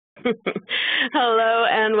Hello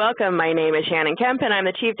and welcome. My name is Shannon Kemp, and I'm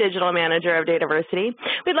the Chief Digital Manager of DATAVERSITY.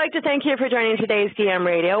 We'd like to thank you for joining today's DM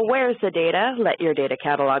Radio, Where's the Data? Let your data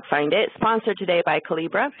catalog find it, sponsored today by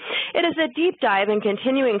Calibra. It is a deep dive and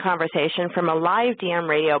continuing conversation from a live DM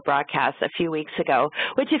Radio broadcast a few weeks ago,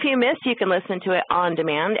 which if you missed, you can listen to it on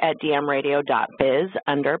demand at dmradio.biz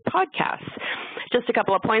under podcasts. Just a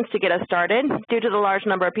couple of points to get us started. Due to the large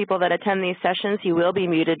number of people that attend these sessions, you will be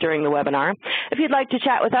muted during the webinar. If you'd like to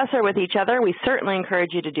chat with us or with each other, we certainly encourage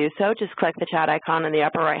you to do so. Just click the chat icon in the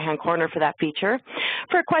upper right-hand corner for that feature.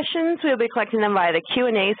 For questions, we'll be collecting them via the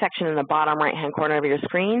Q&A section in the bottom right-hand corner of your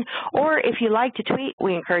screen. Or if you like to tweet,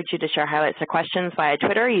 we encourage you to share highlights or questions via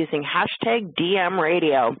Twitter using hashtag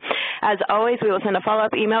DMRadio. As always, we will send a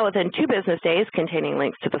follow-up email within 2 business days containing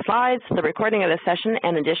links to the slides, the recording of the session,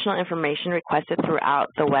 and additional information requested throughout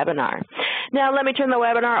the webinar. Now let me turn the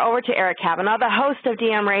webinar over to Eric Cavanaugh, the host of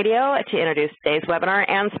DM Radio, to introduce today's webinar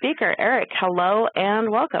and speaker. Eric, hello and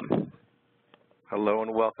welcome. Hello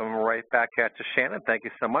and welcome right back at you, Shannon. Thank you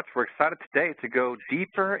so much. We're excited today to go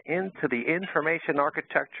deeper into the information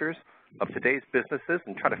architectures of today's businesses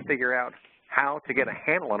and try to figure out how to get a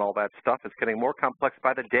handle on all that stuff. It's getting more complex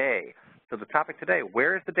by the day. So the topic today,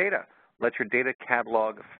 where is the data? Let your data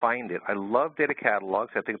catalog find it. I love data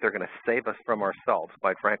catalogs. I think they're going to save us from ourselves,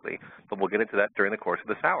 quite frankly, but we'll get into that during the course of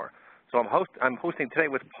this hour. So I'm hosting today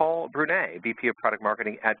with Paul Brunet, VP of Product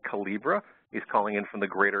Marketing at Calibra. He's calling in from the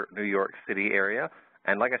greater New York City area.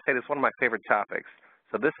 And like I said, it's one of my favorite topics.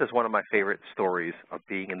 So this is one of my favorite stories of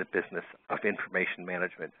being in the business of information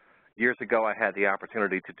management. Years ago, I had the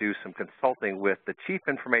opportunity to do some consulting with the Chief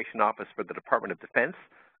Information Officer for the Department of Defense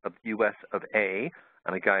of the U.S. of A.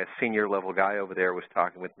 And a senior level guy over there was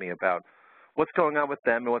talking with me about what's going on with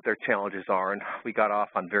them and what their challenges are. And we got off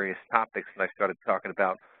on various topics, and I started talking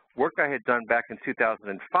about work I had done back in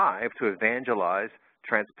 2005 to evangelize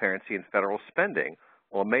transparency in federal spending.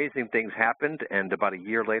 Well, amazing things happened, and about a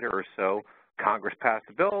year later or so, Congress passed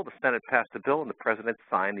a bill, the Senate passed a bill, and the President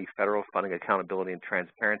signed the Federal Funding Accountability and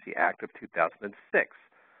Transparency Act of 2006.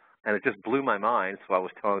 And it just blew my mind, so I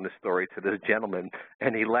was telling this story to this gentleman,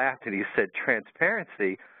 and he laughed and he said,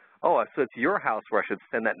 transparency? Oh, so it's your house where I should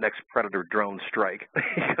send that next Predator drone strike.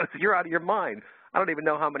 He goes, you're out of your mind. I don't even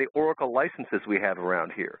know how many Oracle licenses we have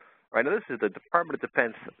around here. Right now, this is the Department of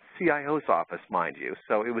Defense CIO's office, mind you,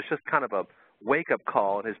 so it was just kind of a wake-up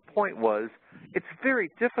call, and his point was it's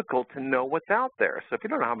very difficult to know what's out there. So if you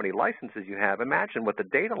don't know how many licenses you have, imagine what the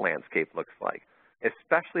data landscape looks like.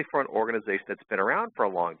 Especially for an organization that's been around for a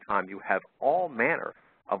long time, you have all manner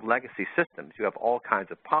of legacy systems. You have all kinds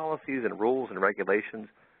of policies and rules and regulations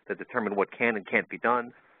that determine what can and can't be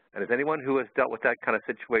done. And as anyone who has dealt with that kind of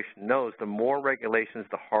situation knows, the more regulations,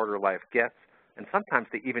 the harder life gets. And sometimes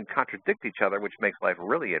they even contradict each other, which makes life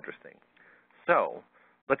really interesting. So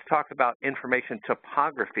let's talk about information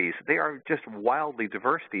topographies. They are just wildly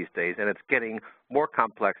diverse these days, and it's getting more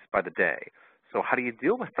complex by the day. So how do you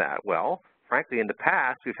deal with that? Well, frankly, in the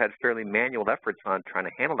past, we've had fairly manual efforts on trying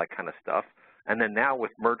to handle that kind of stuff. And then now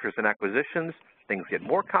with mergers and acquisitions, things get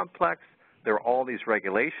more complex. There are all these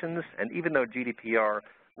regulations. And even though GDPR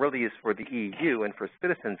really is for the EU and for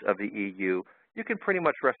citizens of the EU, you can pretty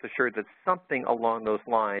much rest assured that something along those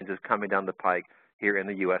lines is coming down the pike here in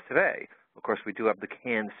the US of A. Of course, we do have the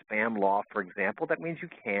CAN spam law, for example. That means you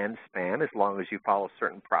can spam as long as you follow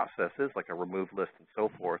certain processes, like a remove list and so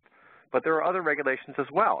forth. But there are other regulations as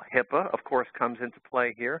well. HIPAA, of course, comes into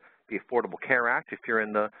play here, the Affordable Care Act, if you're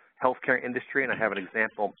in the healthcare industry, and I have an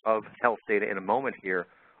example of health data in a moment here.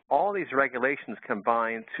 All these regulations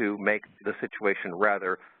combine to make the situation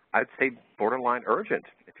rather, I'd say, borderline urgent.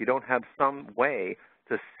 If you don't have some way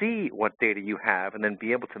to see what data you have and then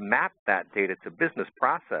be able to map that data to business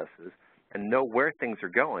processes and know where things are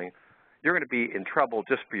going, you're going to be in trouble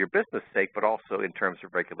just for your business sake, but also in terms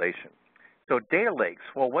of regulation. So data lakes,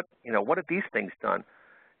 well, what have these things done?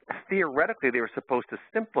 Theoretically, they were supposed to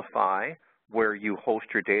simplify where you host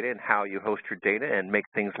your data and how you host your data and make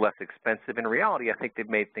things less expensive. In reality, I think they've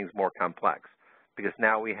made things more complex because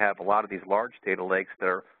now we have a lot of these large data lakes that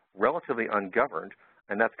are relatively ungoverned,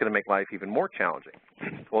 and that's going to make life even more challenging.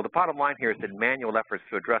 Well, the bottom line here is that manual efforts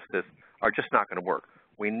to address this are just not going to work.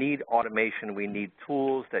 We need automation. We need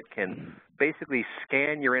tools that can basically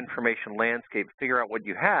scan your information landscape, figure out what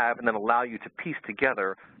you have, and then allow you to piece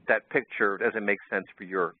together that picture as it makes sense for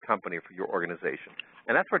your company, for your organization.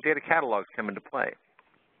 And that's where data catalogs come into play.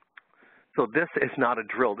 So this is not a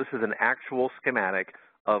drill. This is an actual schematic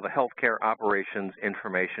of a healthcare operations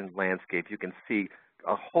information landscape. You can see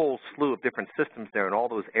a whole slew of different systems there, and all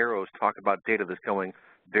those arrows talk about data that's going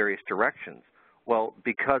various directions. Well,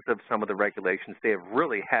 because of some of the regulations, they have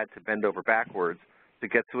really had to bend over backwards to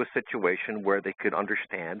get to a situation where they could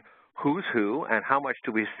understand who's who and how much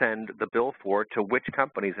do we send the bill for to which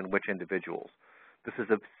companies and which individuals. This is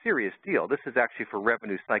a serious deal. This is actually for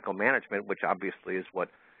revenue cycle management, which obviously is what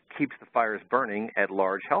keeps the fires burning at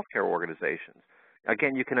large healthcare organizations.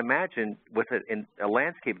 Again, you can imagine with in a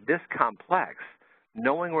landscape this complex,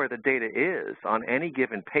 knowing where the data is on any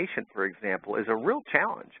given patient, for example, is a real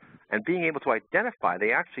challenge. And being able to identify,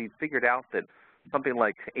 they actually figured out that something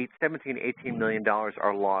like $17, $18 million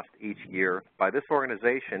are lost each year by this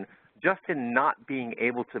organization just in not being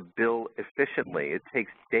able to bill efficiently. It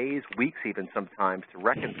takes days, weeks even sometimes to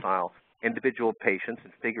reconcile individual patients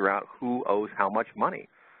and figure out who owes how much money.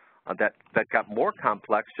 That got more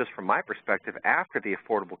complex just from my perspective after the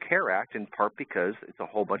Affordable Care Act, in part because it's a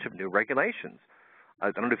whole bunch of new regulations. I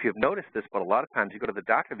don't know if you've noticed this, but a lot of times you go to the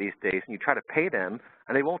doctor these days and you try to pay them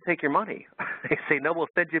and they won't take your money. They say, no, we'll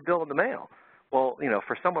send you a bill in the mail. Well, you know,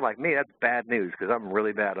 for someone like me, that's bad news because I'm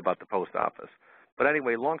really bad about the post office. But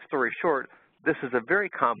anyway, long story short, this is a very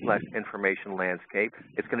complex information landscape.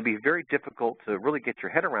 It's going to be very difficult to really get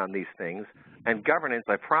your head around these things, and governance,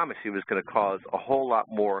 I promise you, is going to cause a whole lot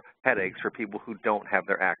more headaches for people who don't have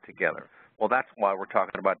their act together. Well, that's why we're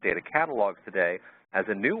talking about data catalogs today as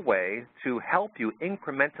a new way to help you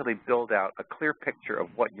incrementally build out a clear picture of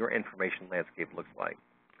what your information landscape looks like.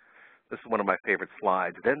 This is one of my favorite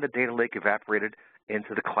slides. Then the data lake evaporated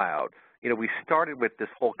into the cloud. You know, we started with this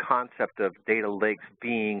whole concept of data lakes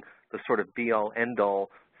being the sort of be-all, end-all,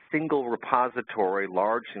 single repository,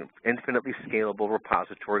 large and infinitely scalable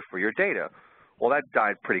repository for your data. Well, that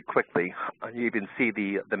died pretty quickly. You even see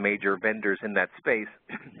the major vendors in that space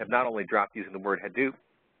have not only dropped using the word Hadoop,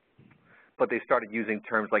 but they started using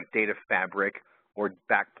terms like data fabric or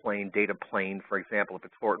backplane, data plane, for example, if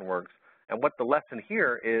it's Hortonworks. And what the lesson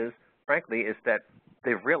here is, frankly, is that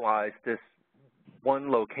they've realized this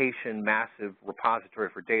one location, massive repository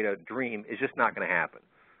for data dream is just not going to happen.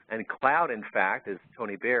 And cloud, in fact, as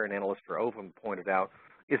Tony Baer, an analyst for Ovum, pointed out,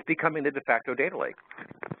 is becoming the de facto data lake.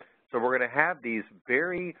 So we're going to have these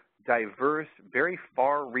very diverse, very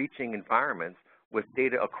far-reaching environments with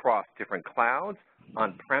data across different clouds,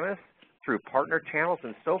 on-premise, through partner channels,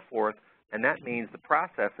 and so forth. And that means the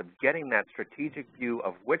process of getting that strategic view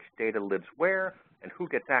of which data lives where and who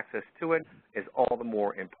gets access to it is all the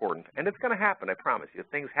more important. And it's going to happen, I promise you. If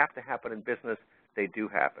things have to happen in business, they do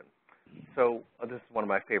happen. So this is one of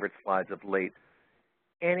my favorite slides of late.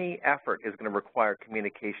 Any effort is going to require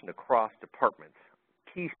communication across departments.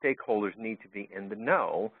 Key stakeholders need to be in the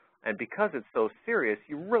know, and because it's so serious,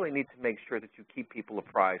 you really need to make sure that you keep people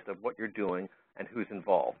apprised of what you're doing and who's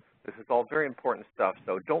involved. This is all very important stuff,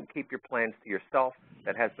 so don't keep your plans to yourself.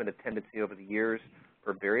 That has been a tendency over the years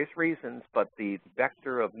for various reasons, but the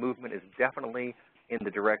vector of movement is definitely in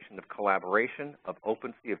the direction of collaboration, of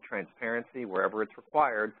openness, of transparency wherever it's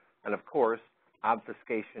required, and of course,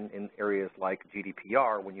 obfuscation in areas like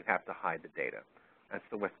GDPR when you have to hide the data. And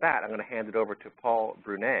so with that, I'm going to hand it over to Paul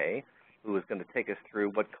Brunet, who is going to take us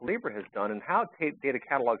through what Calibra has done and how data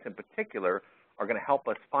catalogs in particular are going to help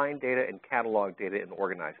us find data and catalog data and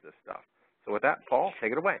organize this stuff. So with that, Paul,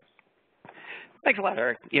 take it away. Thanks a lot,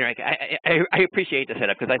 Eric. You know, I appreciate the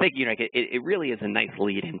setup because I think, you know, it really is a nice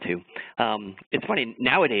lead into. It's funny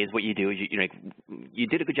nowadays. What you do is you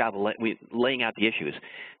did a good job of laying out the issues.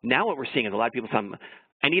 Now what we're seeing is a lot of people saying,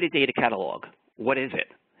 "I need a data catalog. What is it?"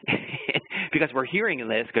 Because we're hearing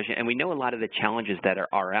this, and we know a lot of the challenges that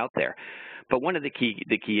are out there. But one of the key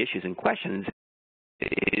issues and questions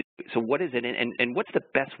is, so what is it, and what's the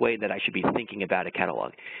best way that I should be thinking about a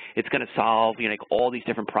catalog? It's going to solve, you know, all these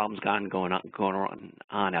different problems going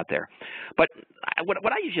on out there. But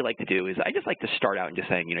what I usually like to do is I just like to start out and just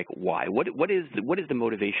saying, you know, why? What is the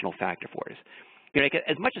motivational factor for us? You know,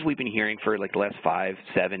 as much as we've been hearing for like the last 5,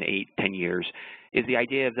 7, 8, 10 years, is the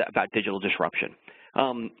idea about digital disruption.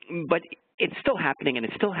 But it's still happening, and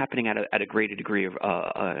it's still happening at a greater degree of,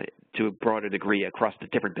 to a broader degree across the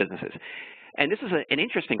different businesses. And this is an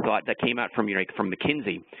interesting thought that came out from, you know, from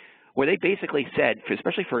McKinsey, where they basically said,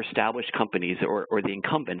 especially for established companies or the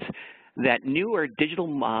incumbents, that newer digital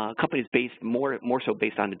companies more so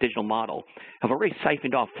based on the digital model have already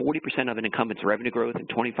siphoned off 40% of an incumbent's revenue growth and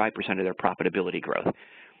 25% of their profitability growth.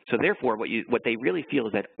 So therefore, what they really feel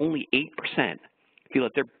is that only 8% feel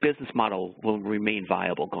that their business model will remain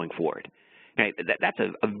viable going forward. Right? That's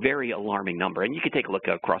a very alarming number. And you can take a look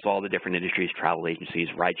across all the different industries, travel agencies,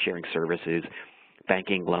 ride-sharing services,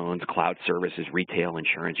 banking, loans, cloud services, retail,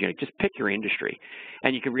 insurance. You know, just pick your industry,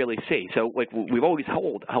 and you can really see. So like we've always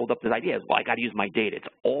held up this idea of, well, I got to use my data. It's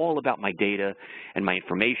all about my data and my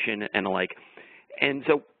information and the like. And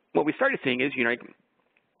so what we started seeing is, you know,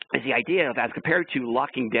 is the idea of, as compared to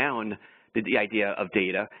locking down the idea of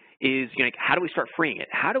data is, how do we start freeing it?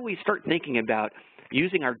 How do we start thinking about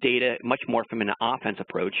using our data much more from an offense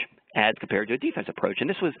approach as compared to a defense approach? And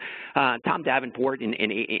this was Tom Davenport in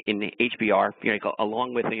HBR,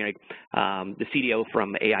 along with the CDO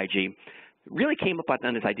from AIG, really came up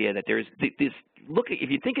on this idea that there's this look. If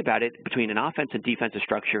you think about it, between an offense and defensive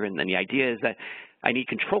structure, and then the idea is that I need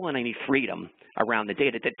control and I need freedom around the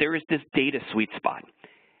data, that there is this data sweet spot.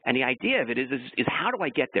 And the idea of it is how do I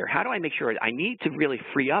get there? How do I make sure I need to really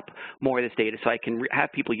free up more of this data so I can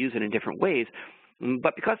have people use it in different ways?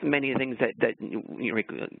 But because of many of the things that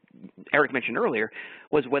Eric mentioned earlier,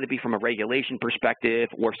 was whether it be from a regulation perspective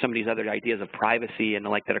or some of these other ideas of privacy and the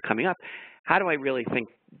like that are coming up, how do I really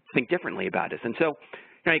think differently about this? And so,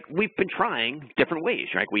 we've been trying different ways.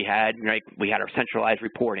 We had our centralized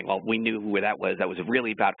reporting. Well, we knew where that was. That was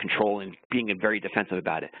really about control and being very defensive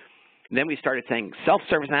about it. And then we started saying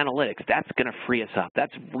self-service analytics. That's going to free us up.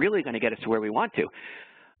 That's really going to get us to where we want to.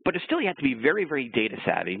 But still, you have to be very, very data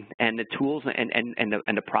savvy, and the tools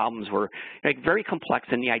and the problems were very complex.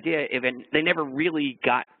 And the idea, they never really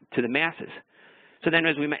got to the masses. So then,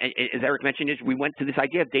 as Eric mentioned, we went to this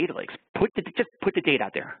idea of data lakes. Just put the data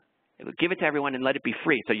out there, give it to everyone, and let it be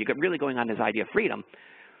free. So you get really going on this idea of freedom.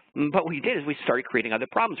 But what we did is we started creating other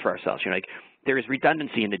problems for ourselves. There is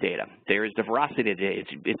redundancy in the data. There is the veracity of the data.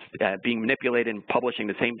 It's being manipulated and publishing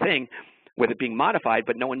the same thing, with it being modified,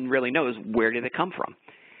 but no one really knows where did it come from.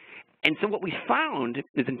 And so what we found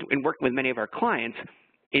is in working with many of our clients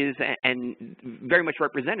is, and very much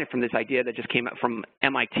represented from this idea that just came out from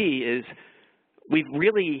MIT, is we've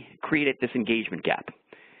really created this engagement gap.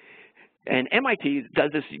 And MIT does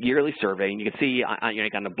this yearly survey, and you can see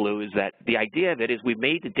on the blue is that the idea of it is we've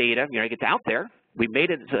made the data, it's out there, we've made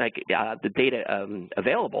it the data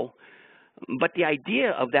available, but the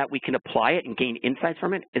idea of that we can apply it and gain insights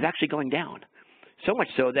from it is actually going down. So much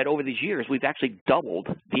so that over these years, we've actually doubled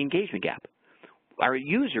the engagement gap. Our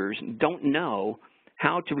users don't know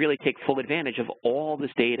how to really take full advantage of all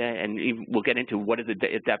this data, and we'll get into what is the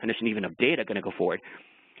definition even of data going to go forward.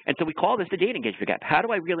 And so we call this the data engagement gap. How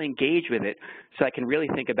do I really engage with it so I can really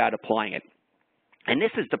think about applying it? And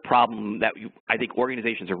this is the problem that I think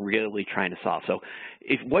organizations are really trying to solve. So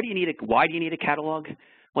why do you need a catalog?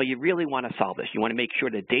 Well, you really want to solve this. You want to make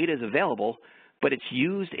sure the data is available, but it's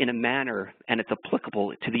used in a manner and it's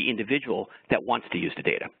applicable to the individual that wants to use the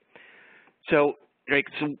data. So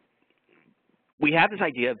we have this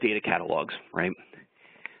idea of data catalogs, right?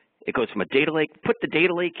 It goes from a data lake, put the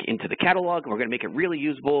data lake into the catalog, and we're going to make it really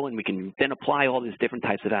usable, and we can then apply all these different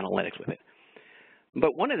types of analytics with it.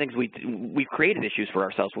 But one of the things we created issues for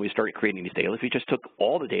ourselves when we started creating these data is we just took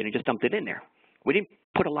all the data and just dumped it in there. We didn't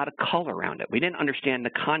put a lot of color around it. We didn't understand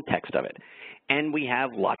the context of it. And we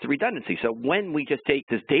have lots of redundancy. So when we just take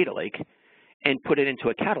this data lake and put it into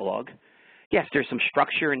a catalog, yes, there's some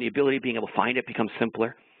structure and the ability of being able to find it becomes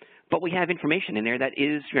simpler, but we have information in there that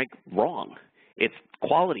is wrong. It's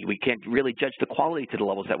quality. We can't really judge the quality to the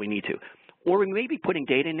levels that we need to. Or we may be putting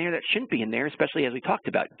data in there that shouldn't be in there, especially as we talked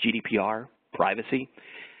about GDPR, privacy,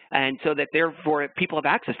 and so that therefore if people have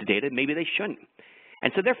access to data, maybe they shouldn't.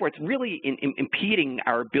 And so therefore it's really impeding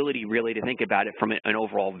our ability really to think about it from an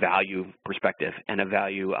overall value perspective and a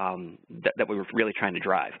value that we were really trying to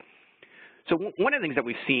drive. So one of the things that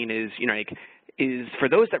we've seen is, is for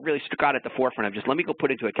those that really stuck out at the forefront of just let me go put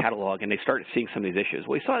into a catalog, and they started seeing some of these issues.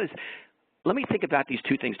 What we saw is, let me think about these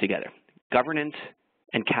two things together, governance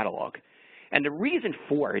and catalog. And the reason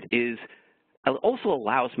for it is it also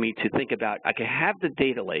allows me to think about, I can have the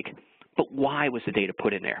data lake, but why was the data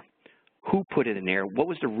put in there? Who put it in there? What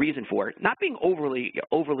was the reason for it? Not being overly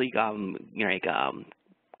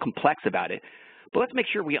complex about it, but let's make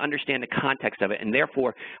sure we understand the context of it, and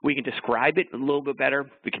therefore we can describe it a little bit better.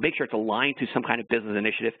 We can make sure it's aligned to some kind of business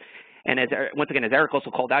initiative. And once again, as Eric also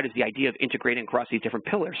called out, is the idea of integrating across these different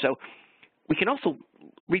pillars. So we can also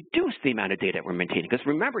reduce the amount of data we're maintaining, because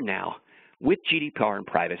remember now, with GDPR and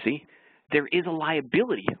privacy, there is a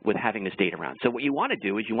liability with having this data around. So what you want to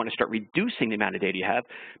do is you want to start reducing the amount of data you have,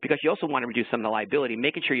 because you also want to reduce some of the liability,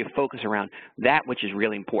 making sure you focus around that which is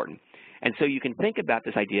really important. And so you can think about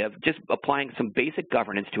this idea of just applying some basic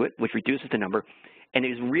governance to it, which reduces the number, and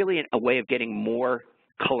is really a way of getting more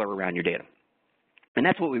color around your data. And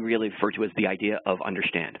that's what we really refer to as the idea of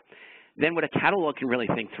understand. Then what a catalog can really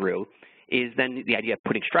think through is then the idea of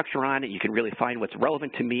putting structure on it. You can really find what's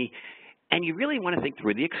relevant to me, and you really want to think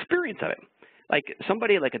through the experience of it. Like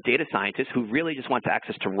somebody like a data scientist who really just wants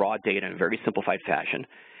access to raw data in a very simplified fashion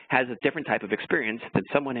has a different type of experience than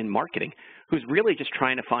someone in marketing who's really just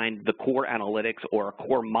trying to find the core analytics or a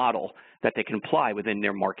core model that they can apply within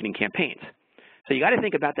their marketing campaigns. So you got to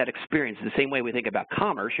think about that experience the same way we think about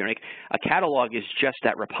commerce. You know, like a catalog is just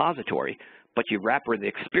that repository, but you wrap the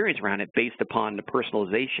experience around it based upon the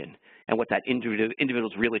personalization and what that individual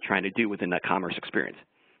is really trying to do within that commerce experience.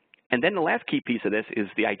 And then the last key piece of this is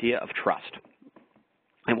the idea of trust.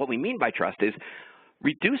 And what we mean by trust is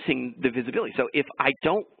reducing the visibility. So if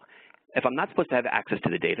I'm not supposed to have access to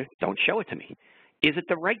the data, don't show it to me. Is it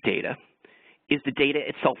the right data? Is the data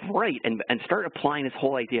itself right? And start applying this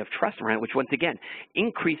whole idea of trust around it, which once again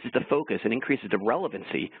increases the focus and increases the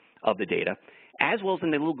relevancy of the data, as well as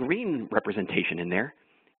in the little green representation in there,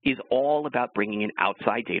 is all about bringing in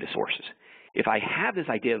outside data sources. If I have this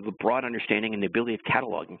idea of a broad understanding and the ability of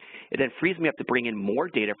cataloging, it then frees me up to bring in more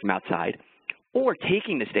data from outside, or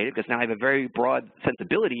taking this data, because now I have a very broad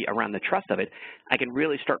sensibility around the trust of it, I can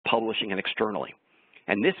really start publishing it externally.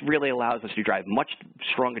 And this really allows us to drive much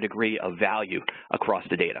stronger degree of value across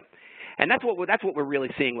the data. And that's what we're really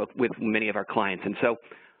seeing with many of our clients. And so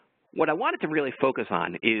what I wanted to really focus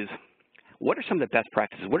on is, what are some of the best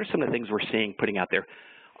practices? What are some of the things we're seeing putting out there?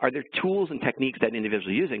 Are there tools and techniques that individuals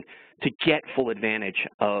are using to get full advantage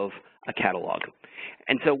of a catalog?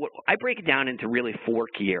 And so I break it down into really 4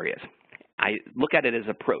 key areas. I look at it as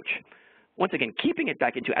approach. Once again, keeping it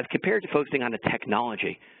back into, as compared to focusing on the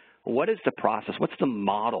technology, what is the process? What's the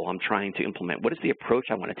model I'm trying to implement? What is the approach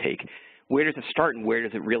I want to take? Where does it start and where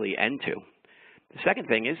does it really end to? The second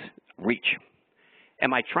thing is reach.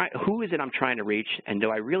 Who is it I'm trying to reach, and do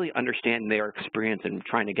I really understand their experience in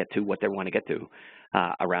trying to get to what they want to get to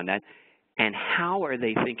around that? And how are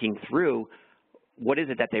they thinking through what is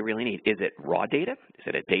it that they really need? Is it raw data? Is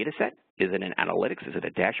it a data set? Is it an analytics? Is it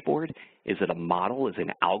a dashboard? Is it a model? Is it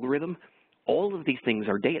an algorithm? All of these things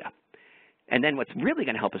are data. And then what's really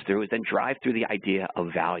going to help us through is then drive through the idea of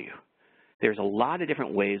value. There's a lot of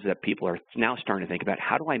different ways that people are now starting to think about,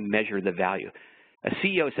 how do I measure the value? A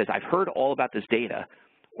CEO says, I've heard all about this data.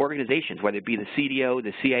 Organizations, whether it be the CDO,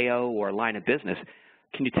 the CAO, or a line of business,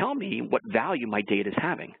 can you tell me what value my data is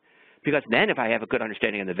having? Because then if I have a good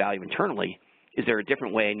understanding of the value internally, is there a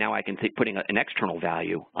different way now I can putting an external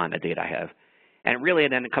value on the data I have? And really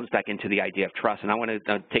then it comes back into the idea of trust, and I want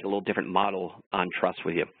to take a little different model on trust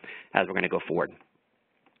with you as we're going to go forward.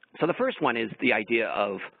 So the first one is the idea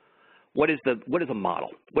of what is a model?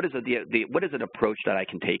 What is an approach that I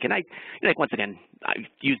can take? And once again, I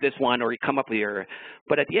use this one or you come up with your,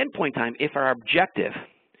 but at the end point in time, if our objective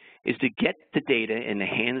is to get the data in the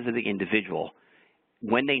hands of the individual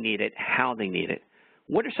when they need it, how they need it,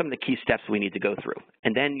 what are some of the key steps we need to go through?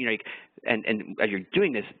 And then, and as you're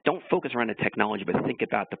doing this, don't focus around the technology, but think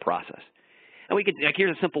about the process. And we could,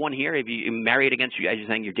 here's a simple one here. If you marry it against, as you're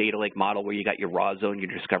saying, your data lake model where you got your raw zone,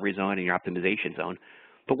 your discovery zone, and your optimization zone.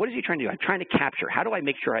 But what is he trying to do? I'm trying to capture. How do I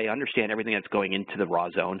make sure I understand everything that's going into the raw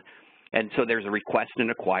zone? And so there's a request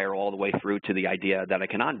and acquire all the way through to the idea that I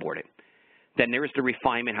can onboard it. Then there's the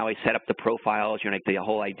refinement, how I set up the profiles, the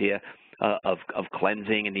whole idea of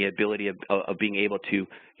cleansing and the ability of being able to,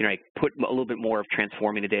 put a little bit more of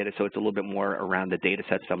transforming the data so it's a little bit more around the data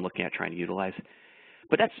sets I'm looking at trying to utilize.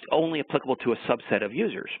 But that's only applicable to a subset of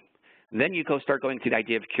users. Then you start going to the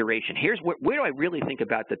idea of curation. Here's where do I really think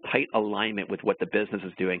about the tight alignment with what the business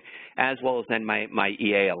is doing, as well as then my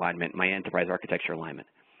EA alignment, my enterprise architecture alignment.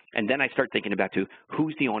 And then I start thinking about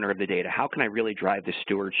who's the owner of the data? How can I really drive the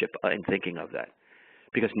stewardship and thinking of that?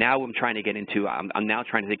 Because now I'm trying to get into, I'm now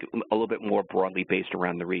trying to think a little bit more broadly based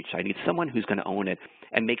around the reach. So I need someone who's going to own it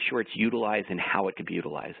and make sure it's utilized and how it could be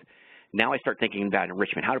utilized. Now I start thinking about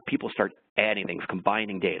enrichment. How do people start adding things,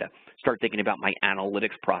 combining data? Start thinking about my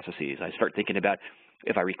analytics processes. I start thinking about,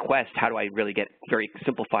 if I request, how do I really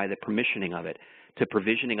simplify the permissioning of it to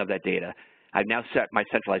provisioning of that data? I've now set my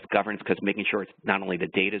centralized governance because making sure it's not only the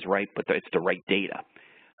data is right, but it's the right data.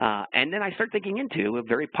 And then I start thinking into a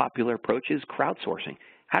very popular approach is crowdsourcing.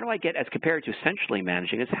 How do I get, as compared to centrally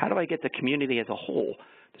managing this, how do I get the community as a whole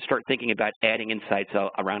to start thinking about adding insights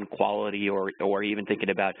around quality or even thinking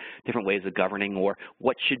about different ways of governing or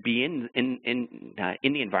what should be in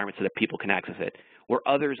the environment so that people can access it? Or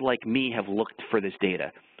others like me have looked for this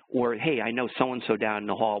data. Or, hey, I know so-and-so down in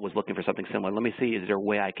the hall was looking for something similar. Let me see, is there a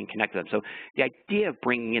way I can connect them? So the idea of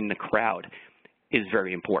bringing in the crowd is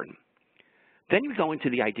very important. Then you go into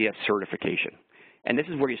the idea of certification. And this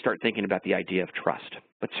is where you start thinking about the idea of trust.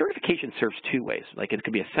 But certification serves 2 ways. Like it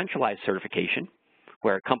could be a centralized certification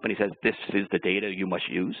where a company says this is the data you must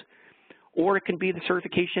use, or it can be the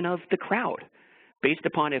certification of the crowd based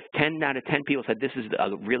upon if 10 out of 10 people said this is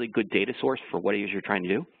a really good data source for what it is you're trying to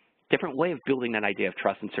do. Different way of building that idea of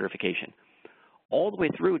trust and certification. All the way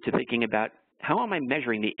through to thinking about how am I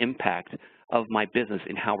measuring the impact of my business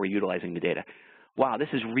in how we're utilizing the data. wow, this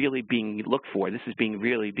is really being looked for, this is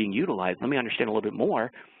really being utilized, let me understand a little bit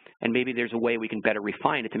more, and maybe there's a way we can better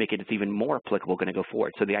refine it to make it even more applicable going to go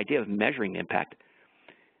forward. So the idea of measuring impact,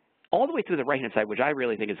 all the way through the right-hand side, which I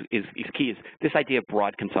really think is key, is this idea of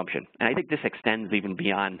broad consumption. And I think this extends even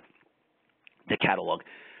beyond the catalog,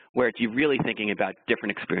 where it's you really thinking about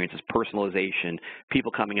different experiences, personalization,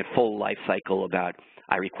 people coming in full life cycle about,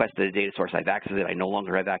 I requested a data source, I've accessed it, I no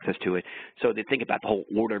longer have access to it. So they think about the whole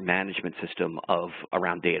order management system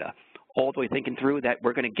around data. All the way thinking through that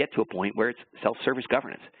we're going to get to a point where it's self-service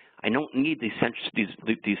governance. I don't need these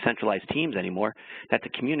centralized teams anymore, that the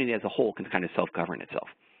community as a whole can kind of self-govern itself.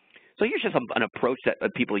 So here's just an approach that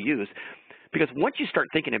people use, because once you start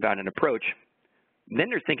thinking about an approach, then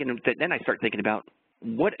I start thinking about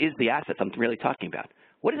what is the assets I'm really talking about?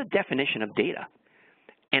 What is the definition of data?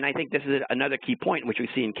 And I think this is another key point, which we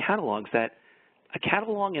see in catalogs, that a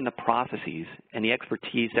catalog and the processes and the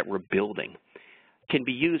expertise that we're building can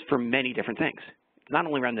be used for many different things, not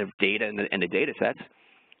only around the data and the data sets,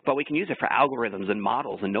 but we can use it for algorithms and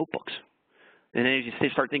models and notebooks. And then as you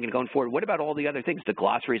start thinking going forward, what about all the other things, the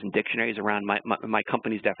glossaries and dictionaries around my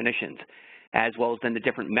company's definitions, as well as then the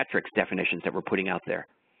different metrics definitions that we're putting out there.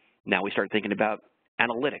 Now we start thinking about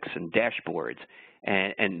analytics and dashboards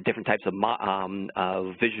and different types of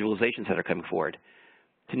visualizations that are coming forward.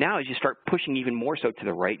 So now as you start pushing even more so to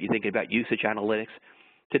the right, you think about usage analytics,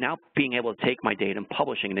 to now being able to take my data and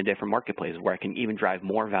publishing it in different marketplaces where I can even drive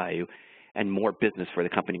more value and more business for the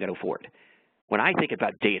company going forward. When I think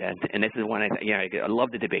about data, and this is one I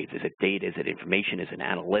love the debates, is it data, is it information, is it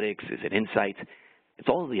analytics, is it insights? It's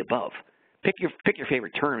all of the above. Pick your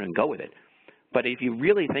favorite term and go with it. But if you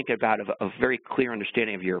really think about a very clear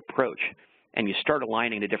understanding of your approach, and you start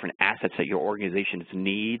aligning the different assets that your organization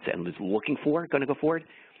needs and is looking for going to go forward,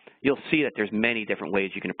 you'll see that there's many different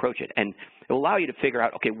ways you can approach it. And it will allow you to figure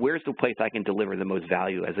out, okay, where's the place I can deliver the most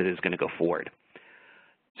value as it is going to go forward.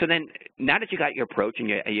 So then, now that you got your approach and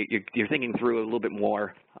you're thinking through a little bit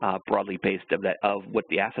more broadly based of what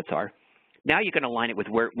the assets are, now you can align it with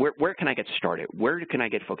where can I get started? Where can I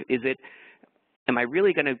get focused? Am I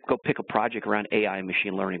really going to go pick a project around AI and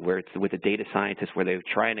machine learning where it's with a data scientist where they're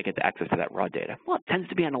trying to get the access to that raw data? Well, it tends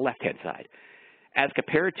to be on the left-hand side. As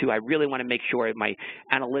compared to, I really want to make sure my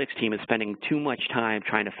analytics team is spending too much time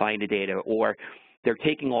trying to find the data, or they're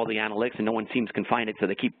taking all the analytics and no one seems can find it, so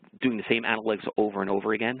they keep doing the same analytics over and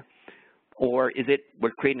over again? Or is it we're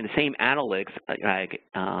creating the same analytics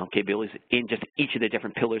capabilities in just each of the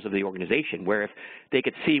different pillars of the organization, where if they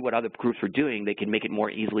could see what other groups were doing, they can make it more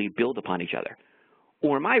easily build upon each other?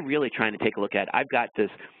 Or am I really trying to take a look at, I've got this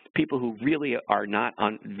people who really are not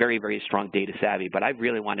on very, very strong data savvy, but I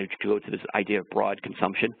really wanted to go to this idea of broad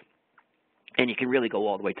consumption, and you can really go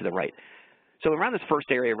all the way to the right. So around this first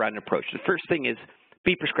area around an approach, the first thing is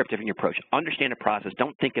be prescriptive in your approach. Understand the process.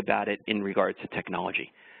 Don't think about it in regards to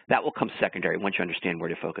technology. That will come secondary once you understand where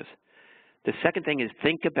to focus. The second thing is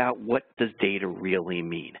think about what does data really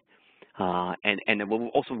mean. And it will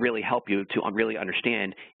also really help you to really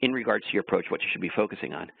understand in regards to your approach what you should be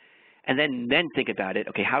focusing on. And then think about it,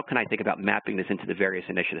 okay, how can I think about mapping this into the various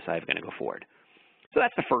initiatives I'm going to go forward? So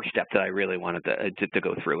that's the first step that I really wanted to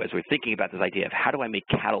go through as we're thinking about this idea of how do I make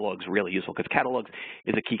catalogs really useful, because catalogs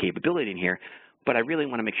is a key capability in here, but I really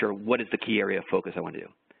want to make sure what is the key area of focus I want to do.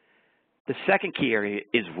 The second key area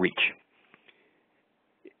is reach.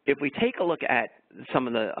 If we take a look at some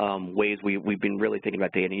of the ways we've been really thinking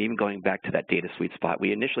about data, and even going back to that data sweet spot,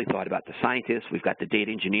 we initially thought about the scientists, we've got the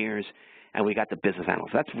data engineers, and we got the business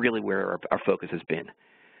analysts. That's really where our focus has been.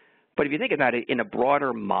 But if you think about it in a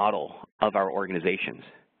broader model of our organizations,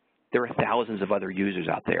 there are thousands of other users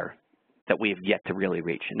out there that we have yet to really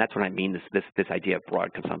reach. And that's what I mean, this idea of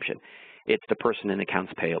broad consumption. It's the person in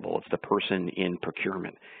accounts payable. It's the person in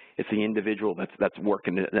procurement. It's the individual that's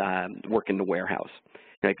working the warehouse.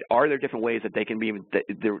 Like, are there different ways that they can be,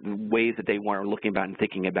 the ways that they are looking about and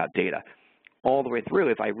thinking about data? All the way through,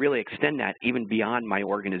 if I really extend that even beyond my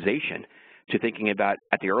organization to thinking about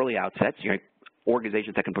at the early outsets,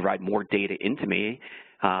 organizations that can provide more data into me,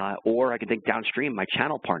 or I can think downstream, my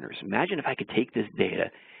channel partners. Imagine if I could take this data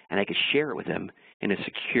and I could share it with them in a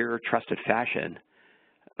secure, trusted fashion.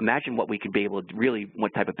 Imagine what we could be able to really,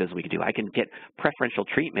 what type of business we could do. I can get preferential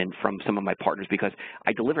treatment from some of my partners because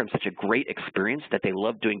I deliver them such a great experience that they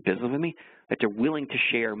love doing business with me, that they're willing to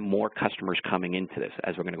share more customers coming into this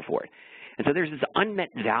as we're going to go forward. And so there's this unmet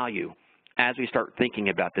value as we start thinking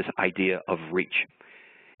about this idea of reach.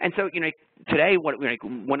 And so, today, one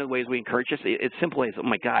of the ways we encourage this, it's simple as, oh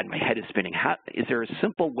my God, my head is spinning. Is there a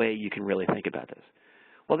simple way you can really think about this?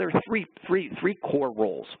 Well, there are three core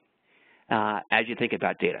roles as you think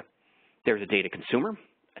about data. There's a data consumer,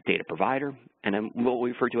 a a data provider, and then what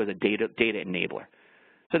we refer to as a data enabler.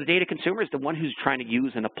 So the data consumer is the one who's trying to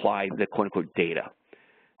use and apply the quote-unquote data.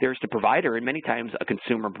 There's the provider, and many times a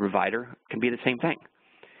consumer provider can be the same thing.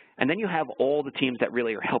 And then you have all the teams that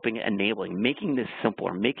really are helping, enabling, making this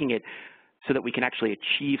simpler, making it so that we can actually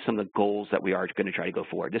achieve some of the goals that we are going to try to go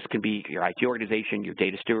forward. This can be your IT organization, your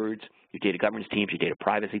data stewards, your data governance teams, your data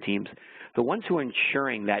privacy teams, the ones who are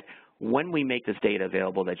ensuring that when we make this data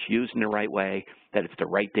available, that's used in the right way, that it's the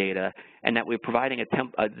right data, and that we're providing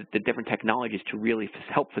the different technologies to really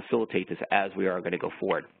help facilitate this as we are going to go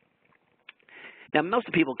forward. Now, most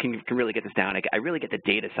of the people can really get this down. I really get the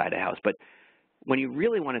data side of the house, but when you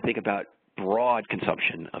really want to think about broad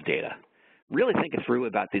consumption of data, really think it through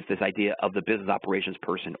about this idea of the business operations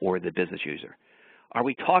person or the business user. Are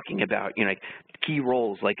we talking about key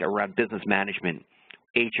roles like around business management,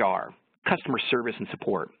 HR, customer service and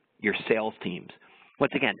support, your sales teams?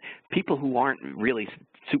 Once again, people who aren't really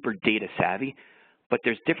super data savvy, but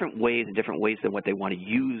there's different ways than what they want to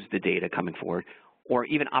use the data coming forward, or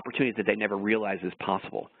even opportunities that they never realized is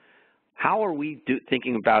possible. How are we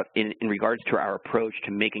thinking about in regards to our approach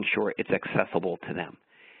to making sure it's accessible to them?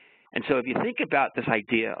 And so if you think about this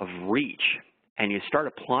idea of reach and you start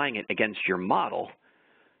applying it against your model,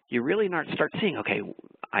 you really start seeing, okay,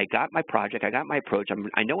 I got my project, I got my approach,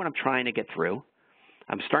 I know what I'm trying to get through,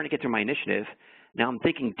 I'm starting to get through my initiative, now I'm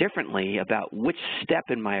thinking differently about which step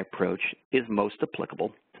in my approach is most applicable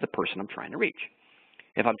to the person I'm trying to reach.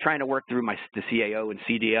 If I'm trying to work through the CAO and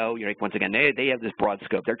CDO, once again, they have this broad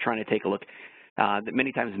scope. They're trying to take a look,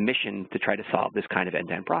 many times mission to try to solve this kind of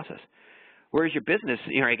end-to-end process. Whereas your business,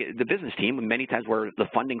 the business team, many times where the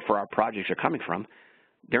funding for our projects are coming from,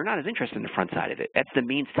 they're not as interested in the front side of it. That's the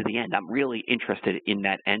means to the end. I'm really interested in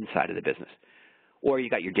that end side of the business. Or you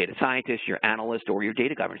got your data scientist, your analyst, or your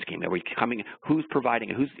data governance team. Who's providing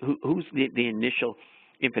it? Who's the initial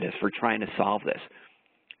impetus for trying to solve this?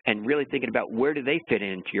 And really thinking about where do they fit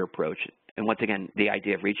into your approach. And once again, the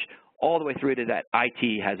idea of reach all the way through to that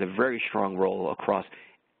IT has a very strong role across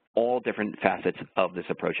all different facets of this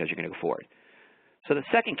approach as you're going to go forward. So the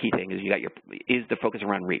second key thing is the focus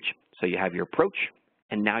around reach. So you have your approach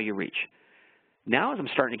and now your reach. Now as I'm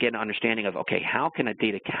starting to get an understanding of, okay, how can a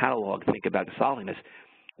data catalog think about solving this?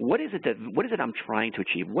 What is it I'm trying to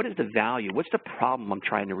achieve? What is the value? What's the problem I'm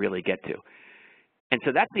trying to really get to? And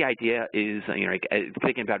so that's the idea is,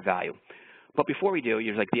 thinking about value. But before we do,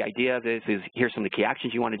 the idea of this is here's some of the key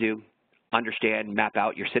actions you want to do, understand, map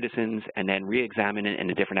out your citizens, and then re-examine it and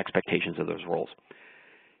the different expectations of those roles.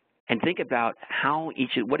 And think about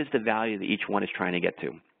what is the value that each one is trying to get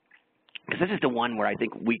to. Because this is the one where I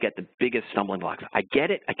think we get the biggest stumbling blocks. I get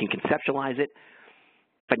it, I can conceptualize it,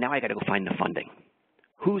 but now I got to go find the funding.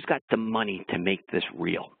 Who's got the money to make this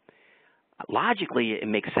real? Logically, it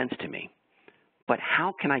makes sense to me. But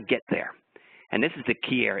how can I get there? And this is the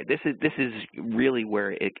key area. This is really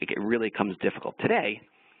where it really comes difficult. Today,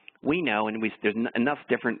 we know, and there's enough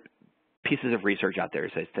different pieces of research out there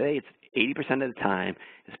that says today it's 80% of the time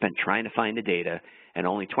is spent trying to find the data and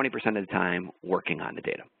only 20% of the time working on the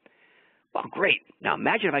data. Well, great. Now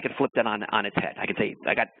imagine if I could flip that on its head. I could say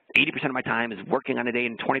I got 80% of my time is working on the data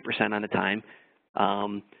and 20% on the time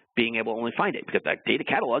being able to only find it because that data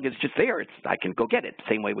catalog is just there. I can go get it.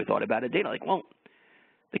 Same way we thought about a data lake. Well,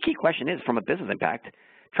 the key question is, from a business impact,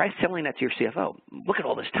 try selling that to your CFO. Look at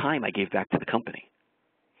all this time I gave back to the company.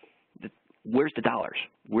 Where's the dollars?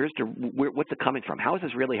 What's it coming from? How is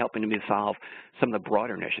this really helping me solve some of the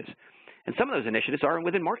broader initiatives? And some of those initiatives are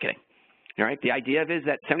within marketing. All right? The idea is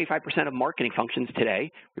that 75% of marketing functions today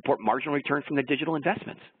report marginal return from their digital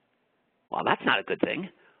investments. Well, that's not a good thing.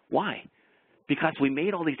 Why? Because we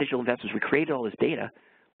made all these digital investments, we created all this data,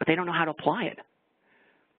 but they don't know how to apply it.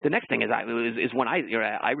 The next thing is one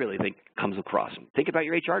I really think comes across. Think about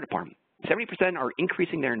your HR department. 70% are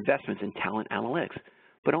increasing their investments in talent analytics,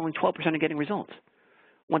 but only 12% are getting results.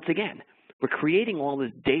 Once again, we're creating all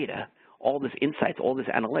this data, all this insights, all this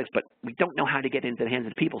analytics, but we don't know how to get into the hands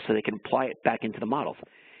of the people so they can apply it back into the models.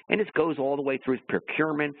 And this goes all the way through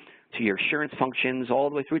procurement to your assurance functions, all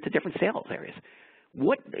the way through to different sales areas.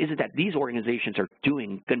 What is it that these organizations are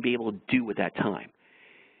going to be able to do with that time?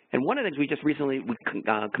 And one of the things we just recently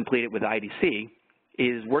completed with IDC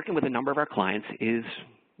is working with a number of our clients is,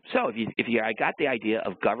 I got the idea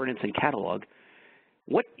of governance and catalog,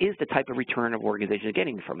 what is the type of return of organizations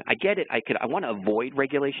getting from it? I get it, I want to avoid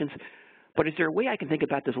regulations, but is there a way I can think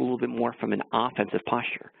about this a little bit more from an offensive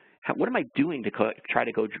posture? What am I doing to try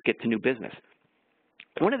to go get to new business?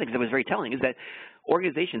 One of the things that was very telling is that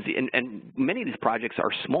organizations, and many of these projects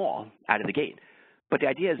are small out of the gate, But the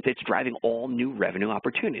idea is that it's driving all new revenue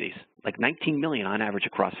opportunities, like 19 million on average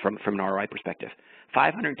across from an ROI perspective.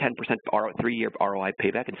 510% 3-year ROI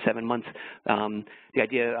payback in 7 months, the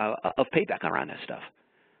idea of payback around this stuff.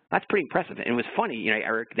 That's pretty impressive. And it was funny, you know,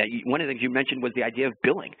 Eric, that one of the things you mentioned was the idea of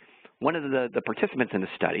billing. One of the participants in the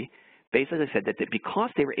study basically said that because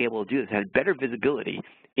they were able to do this, had better visibility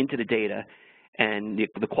into the data and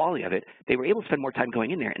the quality of it, they were able to spend more time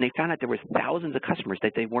going in there, and they found out there was thousands of customers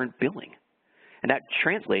that they weren't billing. And that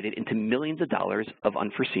translated into millions of dollars of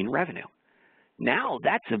unforeseen revenue. Now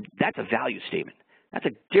that's a value statement. That's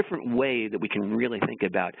a different way that we can really think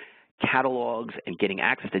about catalogs and getting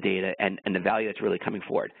access to data and the value that's really coming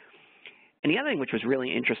forward. And the other thing which was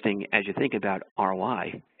really interesting as you think about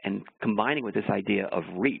ROI and combining with this idea of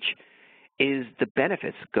reach is the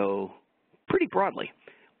benefits go pretty broadly,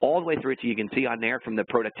 all the way through to, you can see on there, from the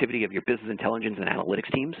productivity of your business intelligence and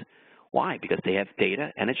analytics teams. Why? Because they have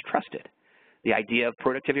data and it's trusted. The idea of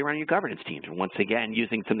productivity around your governance teams, and once again,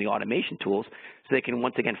 using some of the automation tools so they can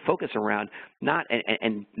once again focus around not,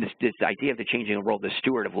 and this idea of the changing the role of the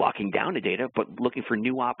steward of locking down the data, but looking for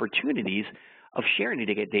new opportunities of sharing the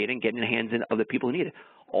data and getting in the hands of the people who need it,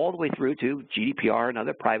 all the way through to GDPR and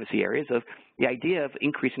other privacy areas of the idea of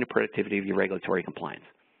increasing the productivity of your regulatory compliance.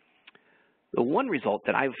 The one result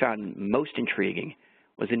that I found most intriguing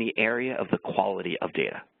was in the area of the quality of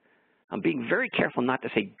data. I'm being very careful not to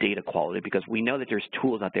say data quality because we know that there's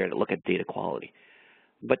tools out there that look at data quality.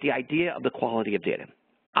 But the idea of the quality of data.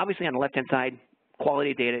 Obviously on the left-hand side,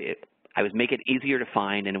 quality of data, I was making it easier to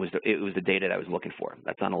find, and it was the data that I was looking for.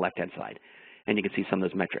 That's on the left-hand side. And you can see some of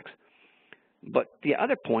those metrics. But the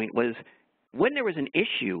other point was when there was an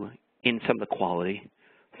issue in some of the quality,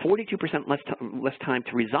 42% less time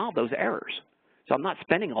to resolve those errors. So I'm not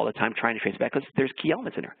spending all the time trying to trace back because there's key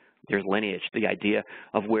elements in there. There's lineage, the idea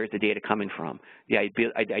of where's the data coming from, the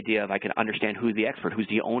idea of I can understand who's the expert, who's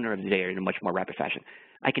the owner of the data in a much more rapid fashion.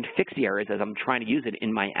 I can fix the errors as I'm trying to use it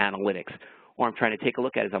in my analytics, or I'm trying to take a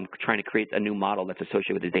look at it as I'm trying to create a new model that's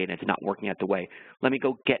associated with the data and it's not working out the way. Let me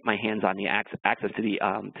go get my hands on the access to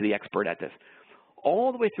the expert at this.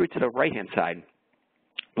 All the way through to the right-hand side,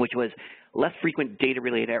 which was less frequent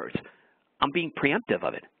data-related errors. I'm being preemptive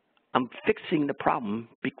of it. I'm fixing the problem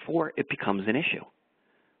before it becomes an issue.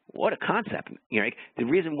 What a concept. You know, the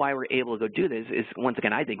reason why we're able to go do this is, once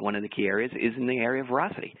again, I think one of the key areas is in the area of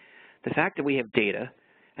veracity. The fact that we have data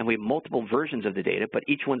and we have multiple versions of the data, but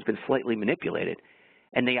each one's been slightly manipulated.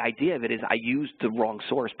 And the idea of it is I used the wrong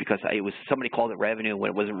source because somebody called it revenue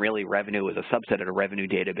when it wasn't really revenue. It was a subset of a revenue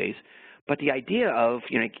database. But the idea of,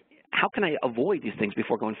 you know, how can I avoid these things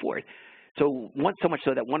before going forward? So much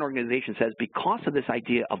so that one organization says because of this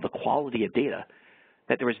idea of the quality of data,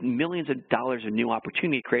 that there was millions of dollars of new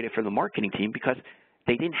opportunity created for the marketing team because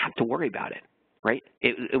they didn't have to worry about it, right?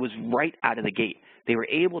 It was right out of the gate. They were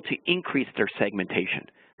able to increase their segmentation.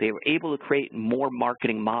 They were able to create more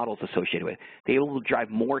marketing models associated with it. They were able to drive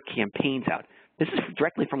more campaigns out. This is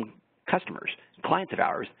directly from customers, clients of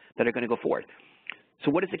ours that are going to go forward.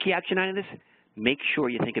 So what is the key action out of this? Make sure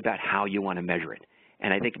you think about how you want to measure it.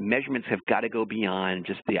 And I think measurements have got to go beyond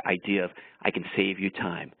just the idea of I can save you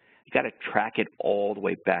time. You've got to track it all the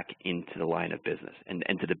way back into the line of business and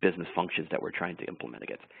to the business functions that we're trying to implement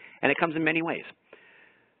against. And it comes in many ways.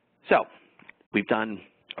 So we've done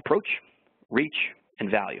approach, reach, and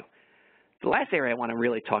value. The last area I want to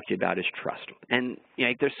really talk to you about is trust. And you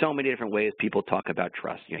know, there's so many different ways people talk about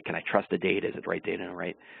trust. You know, can I trust the data? Is it the right data?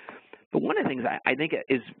 Right? But one of the things I think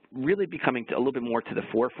is really becoming a little bit more to the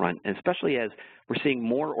forefront, and especially as we're seeing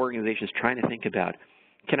more organizations trying to think about,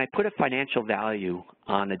 can I put a financial value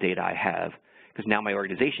on the data I have? Because now my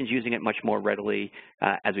organization's using it much more readily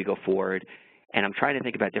as we go forward, and I'm trying to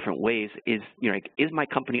think about different ways. Is my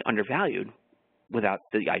company undervalued without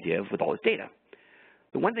the idea of with all this data?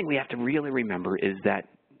 The one thing we have to really remember is that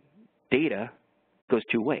data goes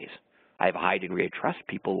two ways. I have a high degree of trust.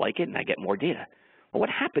 People like it, and I get more data. Well, what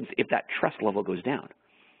happens if that trust level goes down?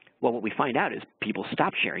 Well, what we find out is people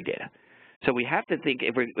stop sharing data. So we have to think,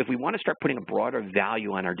 if we want to start putting a broader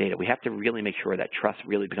value on our data, we have to really make sure that trust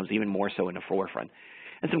really becomes even more so in the forefront.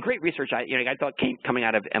 And some great research I thought came coming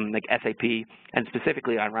out of like SAP and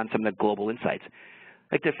specifically around some of the global insights.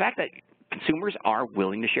 Like the fact that consumers are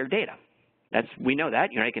willing to share data. We know that,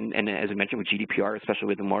 and as I mentioned with GDPR, especially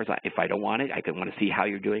with the MORs, if I don't want it, I can want to see how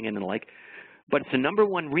you're doing it and the like. But it's the number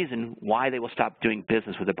one reason why they will stop doing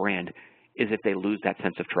business with a brand is if they lose that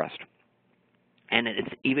sense of trust. And it's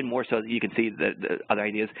even more so that you can see the other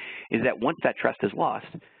ideas is that once that trust is lost,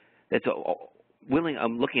 it's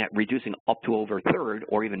looking at reducing up to over a third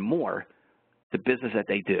or even more the business that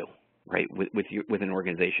they do, right, with an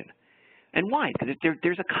organization. And why? Because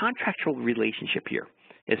there's a contractual relationship here,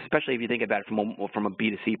 especially if you think about it from a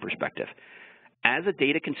B2C perspective. As a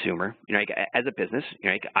data consumer, as a business,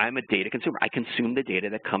 I'm a data consumer. I consume the data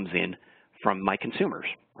that comes in from my consumers,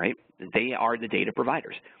 right? They are the data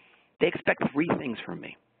providers. They expect three things from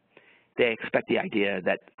me. They expect the idea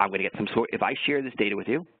that I'm going to get some sort, if I share this data with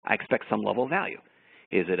you, I expect some level of value.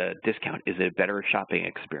 Is it a discount? Is it a better shopping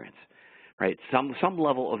experience, right? Some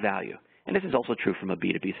level of value. And this is also true from a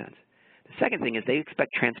B2B sense. The second thing is they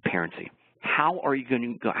expect transparency. How are you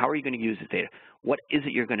going to use this data? What is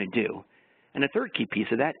it you're going to do? And the third key piece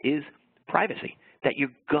of that is privacy, that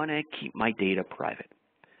you're going to keep my data private.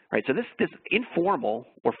 Right, so this informal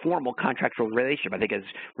or formal contractual relationship, I think as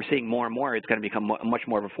we're seeing more and more, it's going to become much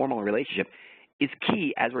more of a formal relationship, is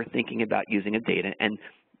key as we're thinking about using a data and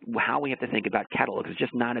how we have to think about catalogs. It's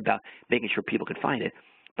just not about making sure people can find it,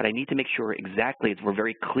 but I need to make sure exactly we're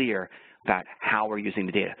very clear about how we're using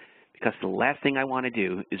the data, because the last thing I want to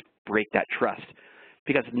do is break that trust,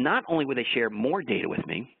 because not only will they share more data with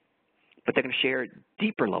me, but they're going to share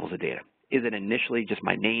deeper levels of data. Is it initially just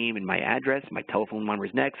my name and my address, my telephone number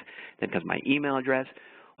is next, then comes my email address?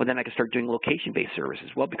 Well, then I can start doing location-based services.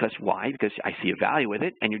 Well, because why? Because I see a value with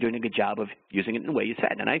it, and you're doing a good job of using it in the way you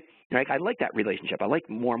said. And I like that relationship. I like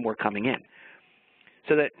more and more coming in.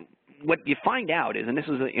 So that what you find out is, and this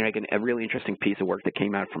was a really interesting piece of work that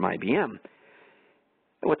came out from IBM,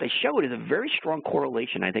 what they showed is a very strong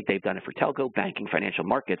correlation. I think they've done it for telco, banking, financial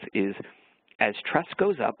markets, is as trust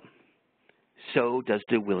goes up, so does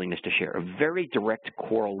the willingness to share, a very direct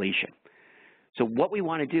correlation. So what we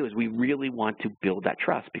want to do is we really want to build that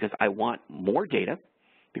trust, because I want more data,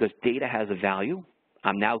 because data has a value.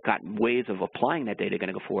 I've now got ways of applying that data going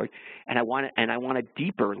to go forward, and I want a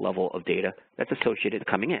deeper level of data that's associated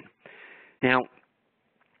coming in. Now,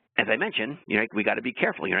 as I mentioned, we got to be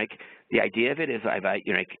careful. The idea of it is,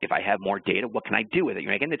 if I have more data, what can I do with it?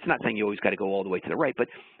 And it's not saying you always got to go all the way to the right, but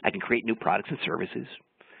I can create new products and services.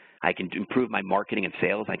 I can improve my marketing and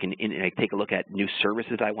sales. I can take a look at new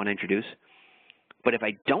services I want to introduce. But if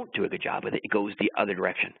I don't do a good job with it, it goes the other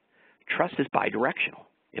direction. Trust is bidirectional.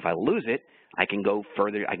 If I lose it, I can go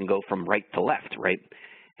further. I can go from right to left, right?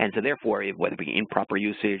 And so therefore, whether it be improper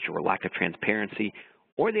usage or lack of transparency,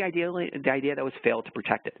 or the idea that was failed to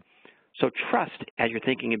protect it. So trust, as you're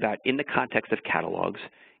thinking about in the context of catalogs,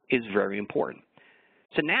 is very important.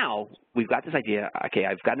 So now we've got this idea, okay,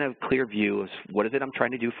 I've gotten a clear view of what is it I'm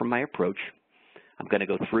trying to do from my approach. I'm going to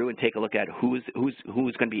go through and take a look at who's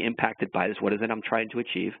going to be impacted by this, what is it I'm trying to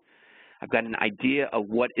achieve. I've got an idea of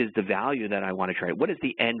what is the value that I want to try. What is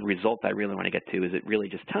the end result I really want to get to? Is it really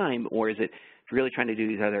just time, or is it really trying to do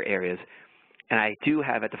these other areas? And I do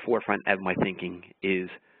have at the forefront of my thinking is,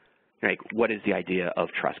 what is the idea of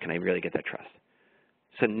trust? Can I really get that trust?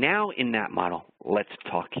 So now in that model, let's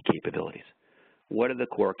talk capabilities. What are the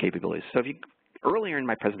core capabilities? So earlier in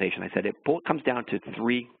my presentation, I said it comes down to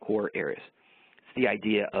three core areas. It's the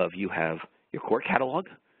idea of you have your core catalog,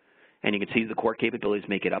 and you can see the core capabilities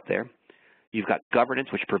make it up there. You've got governance,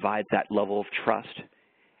 which provides that level of trust.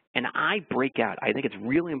 And I think it's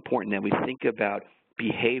really important that we think about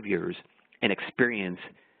behaviors and experience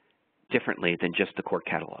differently than just the core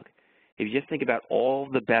catalog. If you just think about all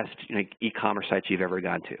the best e-commerce sites you've ever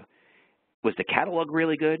gone to, was the catalog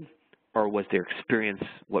really good? Or was their experience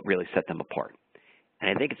what really set them apart? And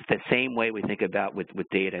I think it's the same way we think about with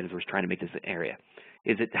data as we're trying to make this an area.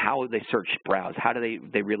 Is it how they search, browse? How do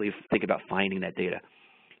they really think about finding that data?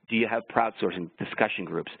 Do you have crowdsourcing discussion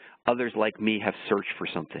groups? Others like me have searched for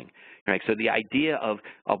something, right? So the idea of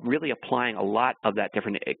really applying a lot of that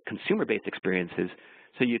different consumer-based experiences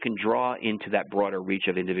so you can draw into that broader reach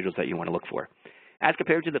of individuals that you want to look for. As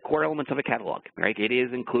compared to the core elements of a catalog, right? It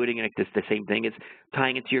is including the same thing. It's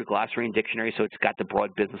tying into your glossary and dictionary, so it's got the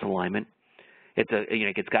broad business alignment.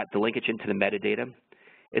 It's got the linkage into the metadata.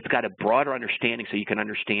 It's got a broader understanding, so you can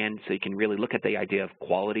understand, so you can really look at the idea of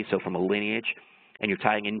quality. So from a lineage, and you're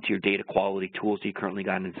tying into your data quality tools that you currently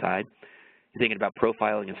got inside. You're thinking about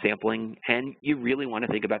profiling and sampling, and you really want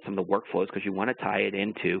to think about some of the workflows because you want to tie it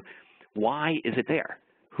into why is it there?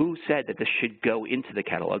 Who said that this should go into the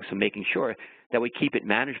catalog? So making sure that we keep it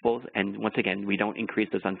manageable, and once again, we don't increase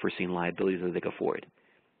those unforeseen liabilities as they go forward.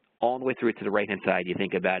 All the way through to the right-hand side, you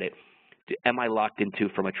think about it. Am I locked into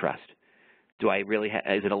from a trust? Do I really,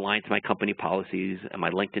 is it aligned to my company policies? Am I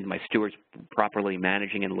linked into my stewards properly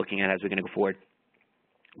managing and looking at as we're going to go forward?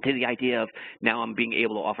 To the idea of now I'm being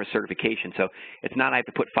able to offer certification. So it's not I have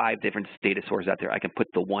to put 5 different data sources out there. I can put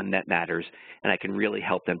the one that matters, and I can really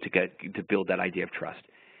help them to build that idea of trust.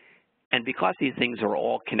 And because these things are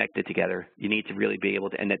all connected together, you need to really be able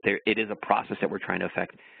to, and that it is a process that we're trying to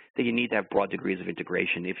affect, that you need to have broad degrees of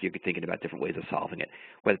integration if you're thinking about different ways of solving it,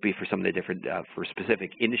 whether it be for some of the different, for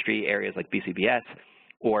specific industry areas like BCBS,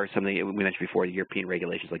 or some of the, we mentioned before, the European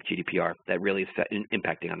regulations like GDPR that really is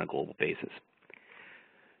impacting on a global basis.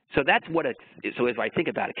 So that's what so as I think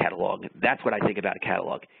about a catalog, that's what I think about a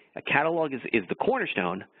catalog. A catalog is the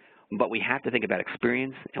cornerstone, but we have to think about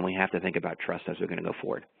experience and we have to think about trust as we're going to go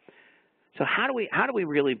forward. So how do we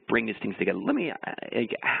really bring these things together? Let me,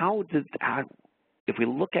 if we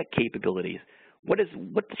look at capabilities, what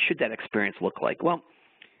should that experience look like? Well,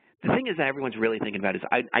 the thing is that everyone's really thinking about is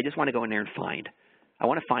I just want to go in there and find. I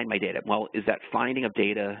want to find my data. Well, is that finding of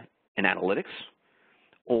data and analytics,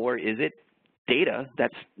 or is it data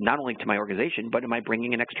that's not only to my organization, but am I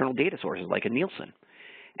bringing in external data sources like a Nielsen?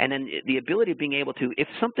 And then the ability of being able to, if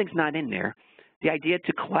something's not in there, the idea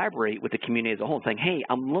to collaborate with the community as a whole, saying, hey,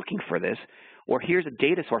 I'm looking for this, or here's a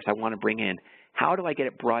data source I want to bring in. How do I get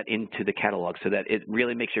it brought into the catalog so that it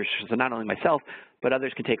really makes sure so not only myself, but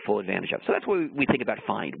others can take full advantage of? So that's what we think about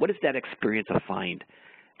find. What is that experience of find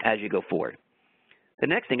as you go forward? The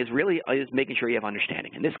next thing is making sure you have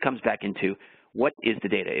understanding, and this comes back into what is the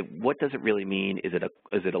data? What does it really mean? Is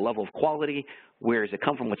it a level of quality? Where does it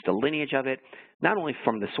come from? What's the lineage of it? Not only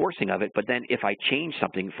from the sourcing of it, but then if I change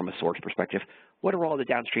something from a source perspective, what are all the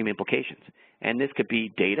downstream implications? And this could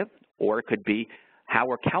be data, or it could be how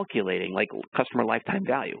we're calculating, like customer lifetime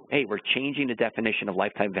value. Hey, we're changing the definition of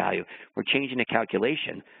lifetime value. We're changing the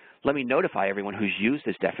calculation. Let me notify everyone who's used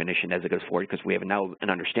this definition as it goes forward, because we have now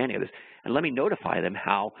an understanding of this, and let me notify them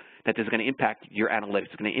how that this is going to impact your analytics,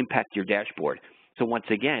 it's going to impact your dashboard. So once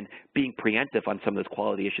again, being preemptive on some of those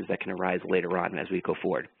quality issues that can arise later on as we go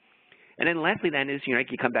forward. And then lastly then is, you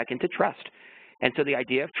come back into trust. And so the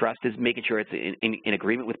idea of trust is making sure it's in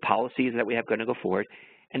agreement with policies that we have going to go forward,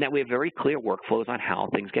 and that we have very clear workflows on how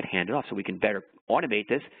things get handed off so we can better automate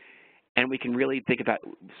this. And we can really think about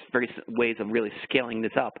various ways of really scaling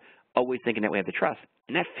this up, always thinking that we have the trust.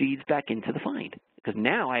 And that feeds back into the find. Because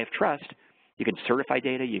now I have trust. You can certify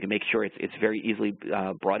data. You can make sure it's very easily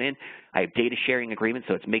brought in. I have data sharing agreements,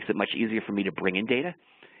 so it makes it much easier for me to bring in data.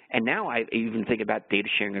 And now I even think about data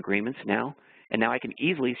sharing agreements now. And now I can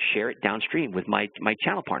easily share it downstream with my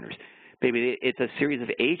channel partners. Maybe it's a series of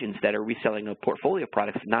agents that are reselling a portfolio of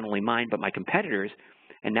products, not only mine, but my competitors.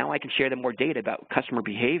 And now I can share them more data about customer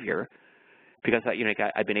behavior, because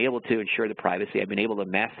I've been able to ensure the privacy. I've been able to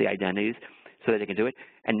mask the identities so that they can do it.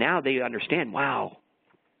 And now they understand, wow,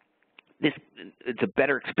 it's a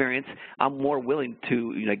better experience. I'm more willing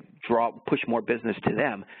to push more business to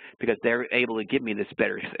them because they're able to give me this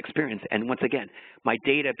better experience. And once again, my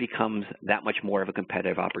data becomes that much more of a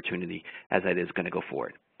competitive opportunity as it is going to go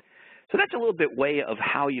forward. So that's a little bit way of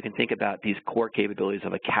how you can think about these core capabilities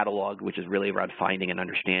of a catalog, which is really around finding and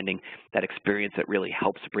understanding that experience that really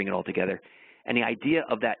helps bring it all together. And the idea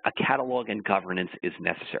of that a catalog and governance is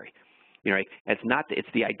necessary. It's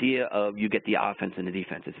the idea of you get the offense and the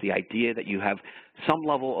defense. It's the idea that you have some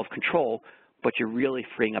level of control, but you're really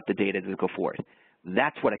freeing up the data to go forward.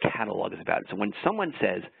 That's what a catalog is about. So when someone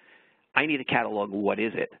says, I need a catalog, what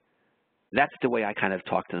is it? That's the way I kind of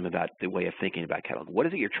talk to them about the way of thinking about catalog. What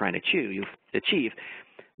is it you're trying to achieve?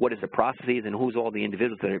 What is the processes, and who's all the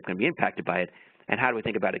individuals that are going to be impacted by it, and how do we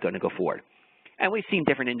think about it going to go forward? And we've seen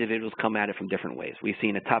different individuals come at it from different ways. We've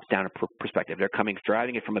seen a tops-down perspective. They're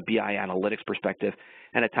driving it from a BI analytics perspective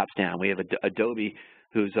and a tops-down. We have Adobe,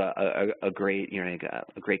 who's a great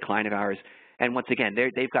client of ours. And once again,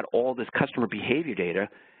 they've got all this customer behavior data,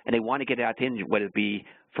 and they want to get it out to end, whether it be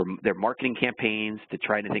from their marketing campaigns to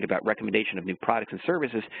trying to think about recommendation of new products and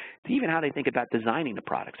services, to even how they think about designing the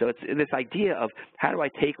product. So it's this idea of how do I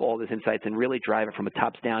take all these insights and really drive it from a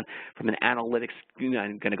tops-down, from an analytics,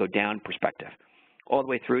 I'm going to go down perspective, all the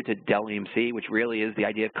way through to Dell EMC, which really is the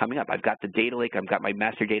idea of coming up. I've got the data lake, I've got my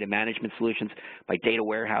master data management solutions, my data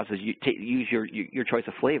warehouses. You use your choice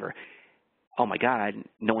of flavor. Oh my God,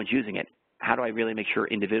 no one's using it. How do I really make sure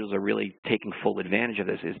individuals are really taking full advantage of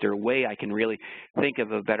this? Is there a way I can really think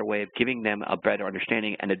of a better way of giving them a better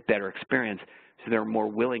understanding and a better experience so they're more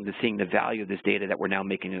willing to seeing the value of this data that we're now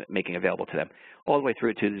making available to them, all the way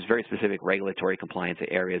through to these very specific regulatory compliance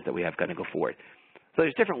areas that we have going to go forward. So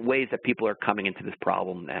there's different ways that people are coming into this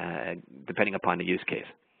problem depending upon the use case.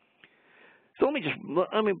 So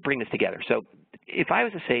let me bring this together. So if I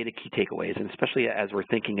was to say the key takeaways, and especially as we're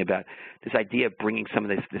thinking about this idea of bringing some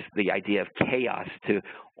of the idea of chaos to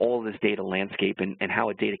all this data landscape and how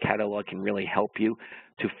a data catalog can really help you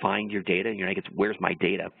to find your data, it's where's my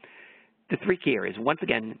data? The three key areas, once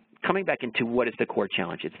again, coming back into what is the core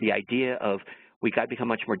challenge. It's the idea of we've got to become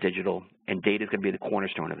much more digital, and data is going to be the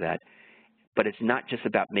cornerstone of that. But it's not just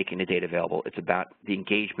about making the data available. It's about the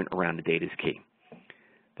engagement around the data is key.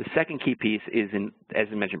 The second key piece is, as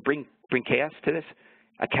I mentioned, bring chaos to this.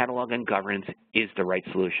 A catalog and governance is the right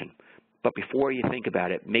solution. But before you think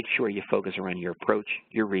about it, make sure you focus around your approach,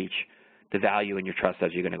 your reach, the value, and your trust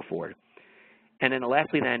as you're going to go forward. And then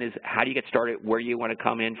lastly then is how do you get started, where you want to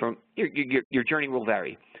come in from. Your journey will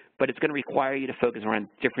vary, but it's going to require you to focus around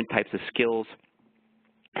different types of skills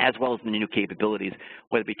as well as the new capabilities,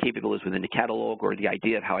 whether it be capabilities within the catalog or the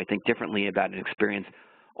idea of how I think differently about an experience,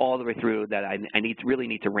 all the way through that I really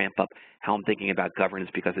need to ramp up how I'm thinking about governance,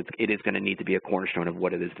 because it is going to need to be a cornerstone of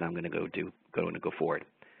what it is that I'm going to go forward.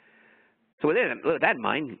 So with that in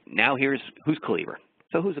mind, now here's who's Calibra.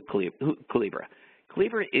 So who's Calibra?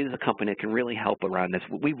 Calibra is a company that can really help around this.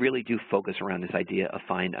 We really do focus around this idea of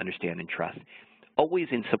find, understand, and trust, always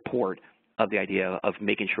in support of the idea of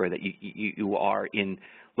making sure that you are in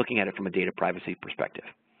looking at it from a data privacy perspective.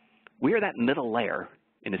 We are that middle layer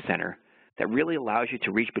in the center that really allows you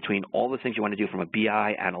to reach between all the things you want to do from a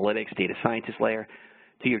BI, analytics, data scientist layer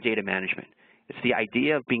to your data management. It's the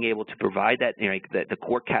idea of being able to provide that, the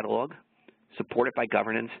core catalog, supported by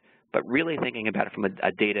governance, but really thinking about it from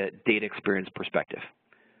a data experience perspective.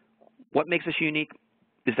 What makes us unique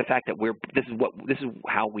is the fact that this is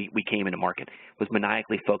how we came into market, was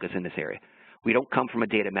maniacally focused in this area. We don't come from a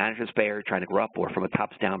data management sphere trying to grow up or from a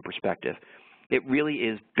tops-down perspective. It really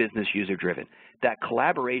is business user driven. That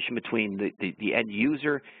collaboration between the end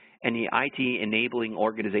user and the IT enabling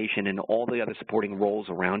organization and all the other supporting roles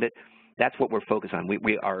around it, that's what we're focused on.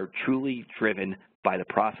 We are truly driven by the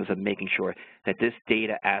process of making sure that this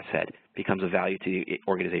data asset becomes of value to the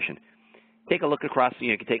organization. Take a look across,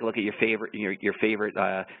 you can take a look at your favorite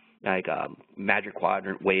Magic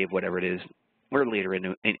Quadrant, Wave, whatever it is. We're a leader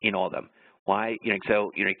in all of them. Why?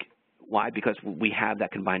 Why? Because we have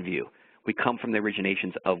that combined view. We come from the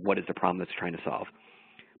originations of what is the problem that's trying to solve.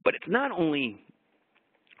 But it's not only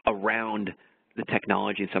around the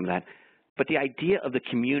technology and some of that, but the idea of the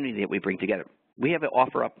community that we bring together. We have an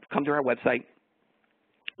offer up, come to our website.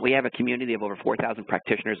 We have a community of over 4,000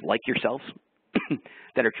 practitioners like yourselves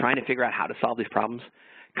that are trying to figure out how to solve these problems.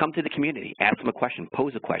 Come to the community, ask them a question,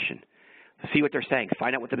 pose a question, see what they're saying,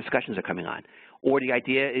 find out what the discussions are coming on. Or the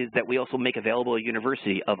idea is that we also make available a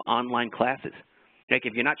university of online classes. Like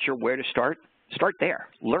if you're not sure where to start there,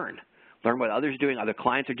 learn what others are doing, other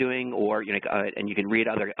clients are doing, or and you can read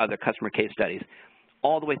other customer case studies,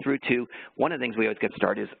 all the way through to one of the things we always get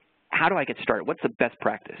started is, how do I get started? What's the best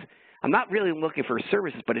practice? I'm not really looking for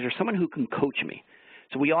services, but is there someone who can coach me?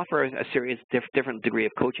 So we offer a serious different degree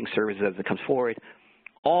of coaching services as it comes forward,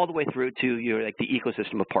 all the way through to the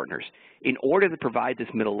ecosystem of partners. In order to provide this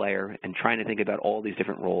middle layer and trying to think about all these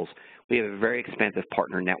different roles, we have a very expansive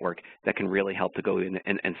partner network that can really help to go in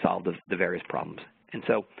and solve the various problems. And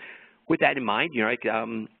so with that in mind,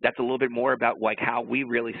 that's a little bit more about how we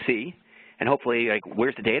really see, and hopefully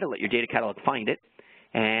where's the data, let your data catalog find it.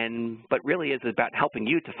 But really it's about helping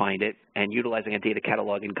you to find it and utilizing a data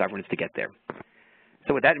catalog and governance to get there.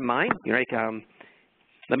 So with that in mind,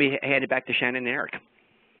 let me hand it back to Shannon and Eric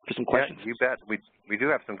for some questions. Yeah, you bet. We do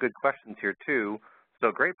have some good questions here too.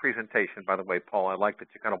 So great presentation, by the way, Paul. I like that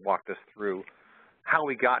you kind of walked us through how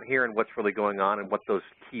we got here and what's really going on and what those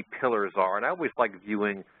key pillars are. And I always like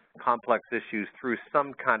viewing complex issues through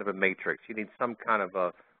some kind of a matrix. You need some kind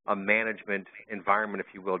of a management environment,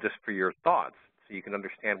 if you will, just for your thoughts, so you can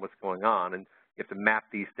understand what's going on. And you have to map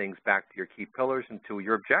these things back to your key pillars and to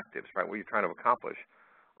your objectives, right, what you're trying to accomplish.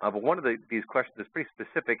 But one of these questions is pretty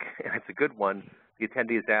specific, and it's a good one. The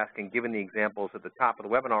attendee is asking, given the examples at the top of the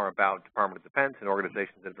webinar about Department of Defense and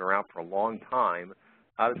organizations that have been around for a long time,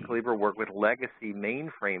 how does Calibra work with legacy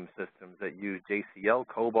mainframe systems that use JCL,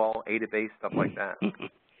 COBOL, ADABASE, stuff like that?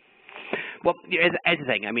 Well, as a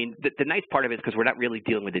thing, I mean, the nice part of it is because we're not really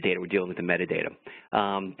dealing with the data, we're dealing with the metadata.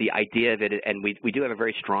 The idea of it, and we do have a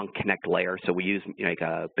very strong Connect layer, so we use,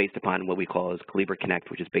 based upon what we call as Calibra Connect,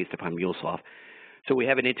 which is based upon MuleSoft. So we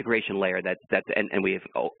have an integration layer and we have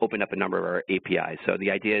opened up a number of our APIs. So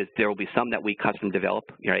the idea is there will be some that we custom develop,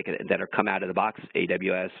 that are come out of the box,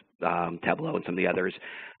 AWS, Tableau, and some of the others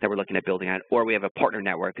that we're looking at building out. Or we have a partner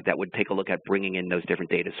network that would take a look at bringing in those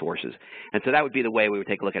different data sources. And so that would be the way we would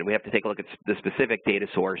take a look at it. We have to take a look at the specific data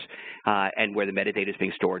source and where the metadata is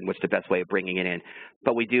being stored and what's the best way of bringing it in.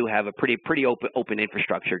 But we do have a pretty open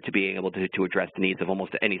infrastructure to being able to address the needs of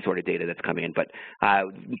almost any sort of data that's coming in. But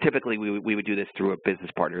typically we would do this through a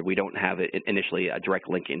business partner. We don't have initially a direct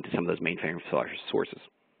link into some of those mainframe sources.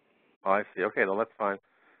 Oh, I see. Okay, no, that's fine.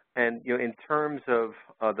 And in terms of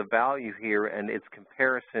the value here and its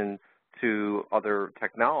comparison to other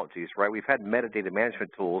technologies, right? We've had metadata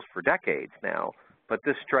management tools for decades now, but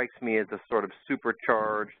this strikes me as a sort of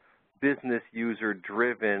supercharged, business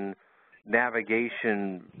user-driven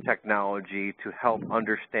navigation technology to help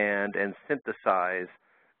understand and synthesize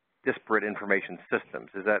disparate information systems.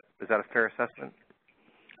 Is that a fair assessment?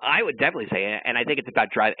 I would definitely say, and I think it's about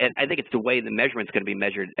drive, and I think it's the way the measurement's going to be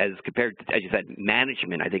measured as compared to, as you said,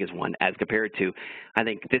 management, I think is one, as compared to, I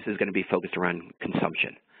think this is going to be focused around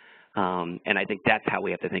consumption. And I think that's how we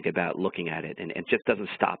have to think about looking at it, and it just doesn't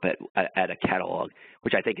stop at a catalog,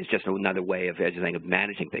 which I think is just another way of, as you think, of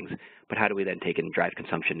managing things. But how do we then take it and drive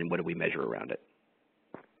consumption, and what do we measure around it?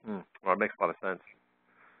 Well, it makes a lot of sense.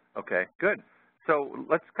 Okay, good. So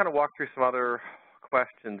let's kind of walk through some other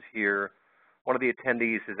questions here. One of the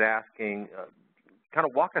attendees is asking, kind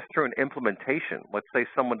of walk us through an implementation. Let's say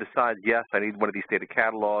someone decides, yes, I need one of these data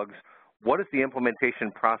catalogs. What does the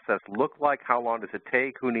implementation process look like? How long does it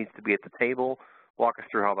take? Who needs to be at the table? Walk us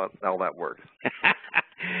through how that works.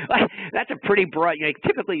 That's a pretty broad.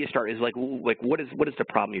 Typically, you start is like what is the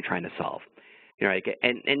problem you're trying to solve?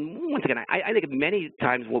 And once again, I think many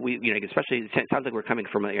times what we, especially it sounds like we're coming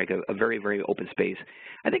from a very, very open space.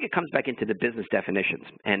 I think it comes back into the business definitions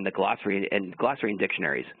and the glossary and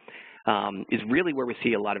dictionaries is really where we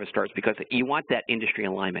see a lot of it starts, because you want that industry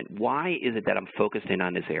alignment. Why is it that I'm focused in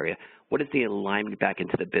on this area? What is the alignment back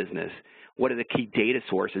into the business? What are the key data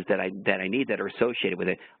sources that I need that are associated with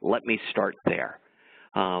it? Let me start there.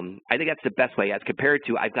 I think that's the best way as compared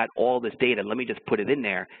to I've got all this data, let me just put it in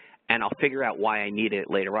there, and I'll figure out why I need it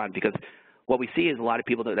later on. Because what we see is a lot of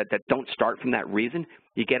people that don't start from that reason,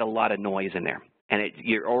 you get a lot of noise in there. And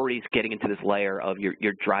you're already getting into this layer of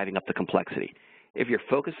you're driving up the complexity. If your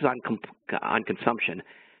focus is on consumption,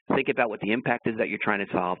 think about what the impact is that you're trying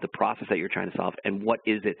to solve, the process that you're trying to solve, and what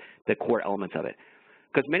is it, the core elements of it.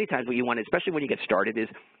 Because many times what you want, especially when you get started, is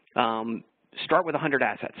start with 100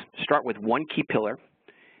 assets. Start with one key pillar.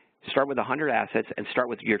 Start with 100 assets and start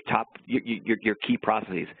with your key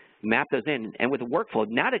processes. Map those in, and with the workflow,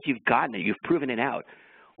 now that you've gotten it, you've proven it out,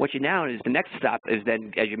 what you now is the next step is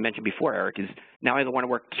then, as you mentioned before, Eric, is now I want to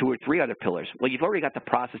work 2 or 3 other pillars. Well, you've already got the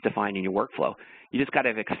process defined in your workflow. You just got to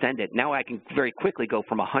extend it. Now I can very quickly go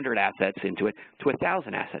from 100 assets into it to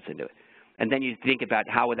 1,000 assets into it. And then you think about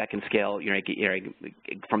how that can scale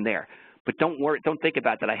from there. But don't think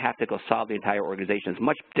about that I have to go solve the entire organization. It's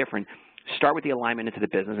much different. Start with the alignment into the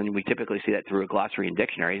business, and we typically see that through a glossary and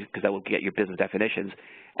dictionary because that will get your business definitions.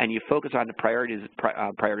 And you focus on the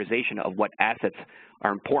prioritization of what assets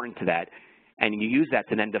are important to that, and you use that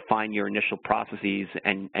to then define your initial processes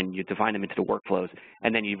and you define them into the workflows.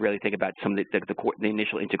 And then you really think about some of the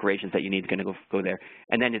initial integrations that you need to go there.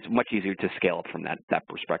 And then it's much easier to scale up from that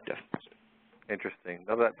perspective. Interesting.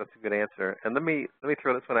 No, that's a good answer. And let me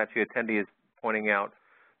throw this one at you. Attendee is pointing out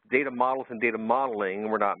data models and data modeling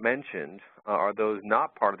were not mentioned. Are those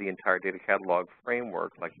not part of the entire data catalog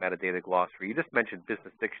framework, like metadata glossary? You just mentioned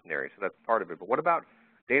business dictionary, so that's part of it. But what about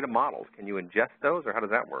data models? Can you ingest those, or how does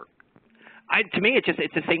that work? To me, it's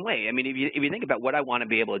the same way. I mean, if you think about what I want to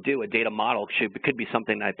be able to do, a data model could be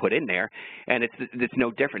something that I put in there, and it's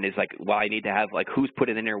no different. It's like, well, I need to have like who's put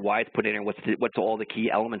it in there, why it's put in there, what's all the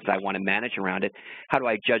key elements that I want to manage around it. How do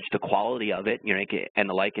I judge the quality of it, and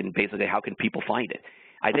the like, and basically how can people find it?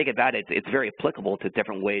 I think about it, it's very applicable to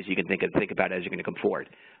different ways you can think about it as you're going to come forward,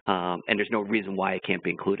 and there's no reason why it can't be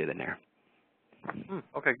included in there.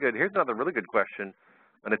 Okay, good. Here's another really good question.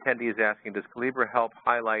 An attendee is asking, does Calibra help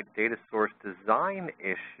highlight data source design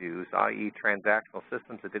issues, i.e. transactional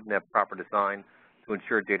systems that didn't have proper design to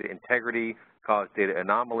ensure data integrity, cause data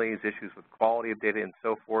anomalies, issues with quality of data, and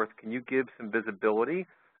so forth? Can you give some visibility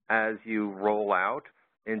as you roll out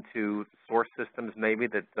into source systems maybe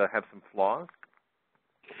that have some flaws?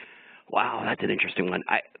 Wow, that's an interesting one.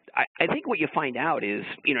 I think what you find out is,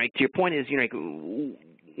 to your point is,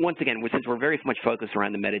 once again, since we're very much focused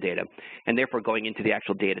around the metadata and therefore going into the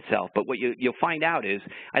actual data itself, but what you'll find out is,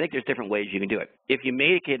 I think there's different ways you can do it. If you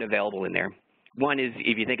make it available in there, one is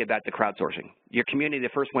if you think about the crowdsourcing. Your community, the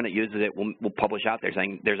first one that uses it will publish out there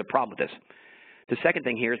saying there's a problem with this. The second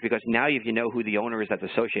thing here is because now if you know who the owner is that's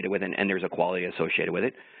associated with it and there's a quality associated with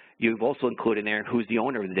it, you've also included in there who's the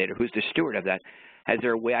owner of the data, who's the steward of that. Is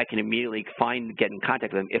there a way I can immediately get in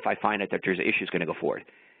contact with them if I find out that there's issues going to go forward?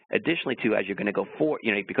 Additionally, too, as you're going to go forward,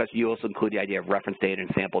 because you also include the idea of reference data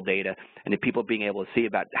and sample data, and the people being able to see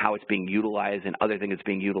about how it's being utilized and other things it's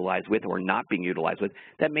being utilized with or not being utilized with,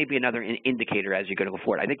 that may be another indicator as you're going to go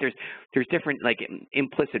forward. I think there's different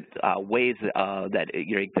implicit ways that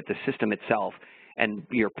that the system itself and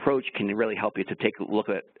your approach can really help you to take a look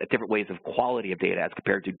at different ways of quality of data as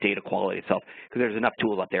compared to data quality itself, because there's enough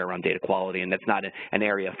tools out there around data quality, and that's not an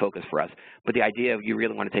area of focus for us. But the idea of you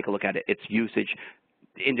really want to take a look at its usage,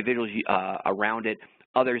 individuals around it,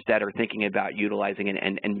 others that are thinking about utilizing it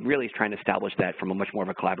and really trying to establish that from a much more of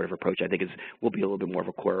a collaborative approach, I think will be a little bit more of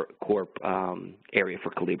a core area for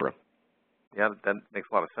Calibra. Yeah, that makes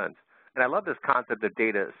a lot of sense. And I love this concept of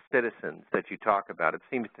data citizens that you talk about. It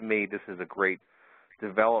seems to me this is a great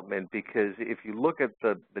development because if you look at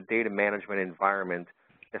the data management environment,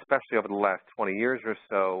 especially over the last 20 years or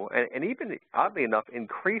so, and even, oddly enough,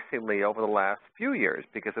 increasingly over the last few years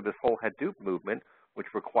because of this whole Hadoop movement, which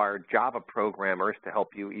required Java programmers to help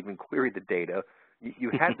you even query the data, you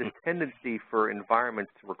had this tendency for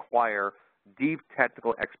environments to require deep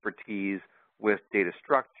technical expertise with data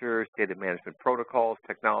structures, data management protocols,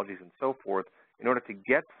 technologies, and so forth in order to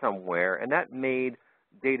get somewhere, and that made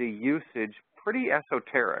data usage pretty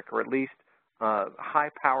esoteric, or at least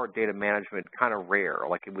high-powered data management kind of rare,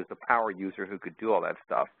 like it was the power user who could do all that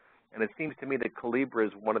stuff. And it seems to me that Calibra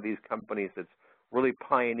is one of these companies that's really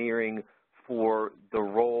pioneering for the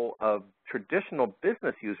role of traditional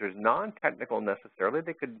business users, non-technical necessarily,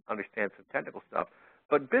 they could understand some technical stuff,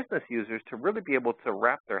 but business users to really be able to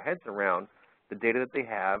wrap their heads around the data that they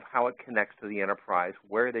have, how it connects to the enterprise,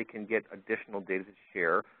 where they can get additional data to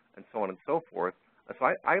share, and so on and so forth. So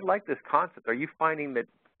I like this concept. Are you finding that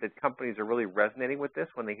companies are really resonating with this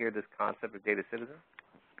when they hear this concept of data citizen?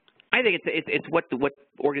 I think it's what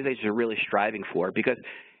organizations are really striving for, because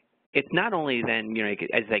it's not only then,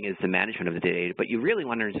 as saying it's the management of the data, but you really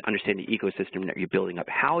want to understand the ecosystem that you're building up.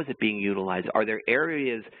 How is it being utilized? Are there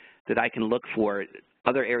areas that I can look for,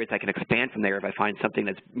 other areas I can expand from there if I find something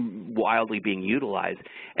that's wildly being utilized?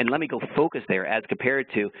 And let me go focus there as compared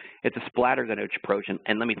to it's a splattergun approach,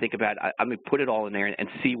 and let me think about, I'm going to put it all in there and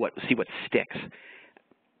see what sticks.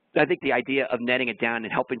 I think the idea of netting it down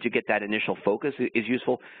and helping to get that initial focus is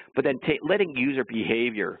useful, but then letting user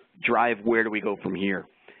behavior drive where do we go from here.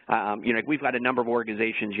 We've got a number of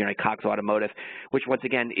organizations, Cox Automotive, which once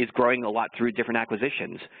again is growing a lot through different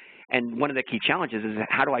acquisitions. And one of the key challenges is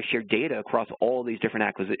how do I share data across all these different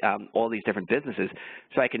businesses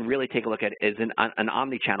so I can really take a look at it as an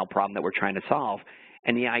omni-channel problem that we're trying to solve.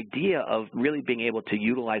 And the idea of really being able to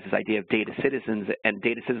utilize this idea of data citizens and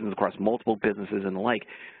data citizens across multiple businesses and the like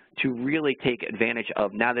to really take advantage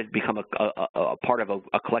of, now that it's become a part of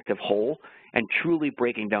a collective whole, and truly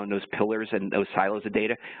breaking down those pillars and those silos of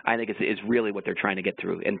data, I think is really what they're trying to get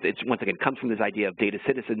through. And it's, once again, comes from this idea of data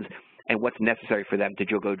citizens and what's necessary for them to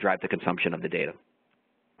go drive the consumption of the data.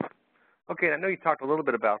 Okay, I know you talked a little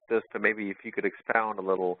bit about this, but maybe if you could expound a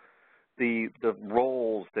little, the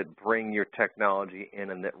roles that bring your technology in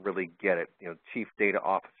and that really get it. Chief Data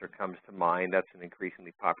Officer comes to mind. That's an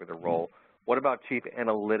increasingly popular role. What about Chief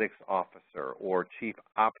Analytics Officer or Chief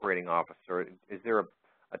Operating Officer? Is there a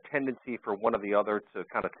tendency for one or the other to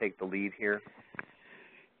kind of take the lead here?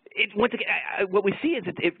 Once again, what we see is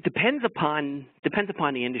it depends upon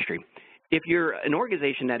the industry. If you're an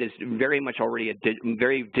organization that is very much already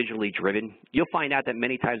very digitally driven, you'll find out that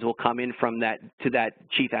many times we'll come in from that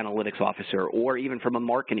Chief Analytics Officer or even from a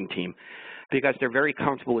marketing team, because they're very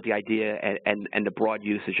comfortable with the idea and the broad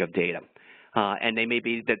usage of data. And they may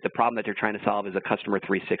be that the problem that they're trying to solve is a customer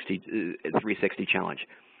 360 challenge.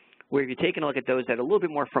 Where if you're taking a look at those that are a little bit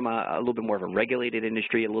more from a little bit more of a regulated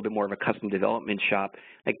industry, a little bit more of a custom development shop,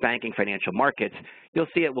 like banking, financial markets, you'll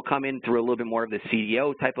see it will come in through a little bit more of the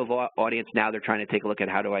CDO type of audience. Now they're trying to take a look at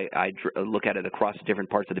how do I look at it across different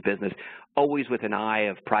parts of the business, always with an eye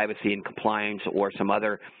of privacy and compliance or some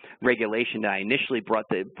other regulation that I initially brought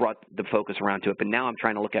the focus around to it, but now I'm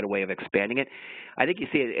trying to look at a way of expanding it. I think you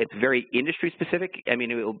see it's very industry specific. I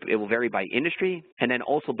mean, it will vary by industry and then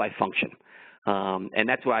also by function. And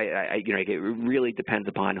that's why it really depends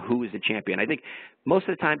upon who is the champion. I think most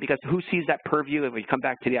of the time, because who sees that purview, if we come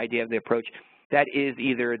back to the idea of the approach, that is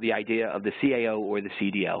either the idea of the CAO or the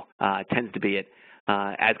CDO, tends to be it.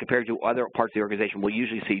 As compared to other parts of the organization, we'll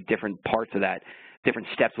usually see different parts of that, different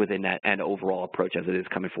steps within that and overall approach as it is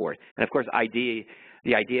coming forward. And of course,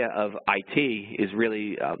 the idea of IT is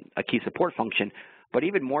really a key support function, but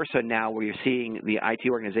even more so now where you're seeing the IT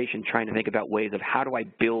organization trying to think about ways of how do I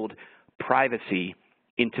build privacy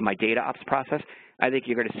into my data ops process. I think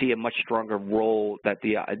you're going to see a much stronger role that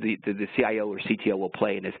the CIO or CTO will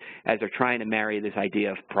play in this as they're trying to marry this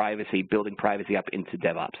idea of privacy, building privacy up into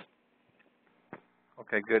DevOps.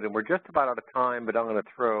 Okay, good. And we're just about out of time, but I'm going to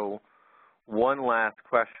throw one last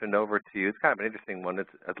question over to you. It's kind of an interesting one.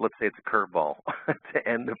 Let's say it's a curveball to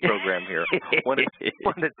end the program here. One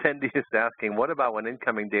attendee is asking, what about when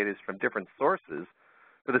incoming data is from different sources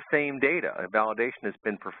for the same data? A validation has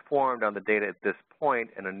been performed on the data at this point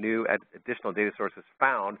and a new additional data source is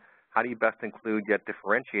found. How do you best include yet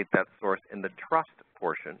differentiate that source in the trust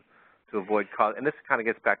portion? to avoid cause. And this kind of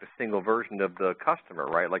gets back to single version of the customer,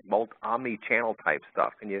 right? Like omni-channel type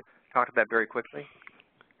stuff. Can you talk to that very quickly?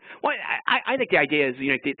 Well, I think the idea is,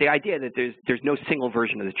 the idea that there's no single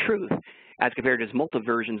version of the truth, as compared to multiple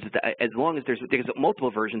versions, as long as there's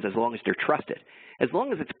multiple versions, as long as they're trusted. As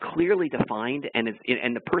long as it's clearly defined and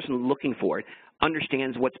the person looking for it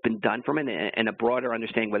understands what's been done from it and a broader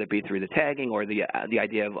understanding, whether it be through the tagging or the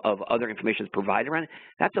idea of other information that's provided around it,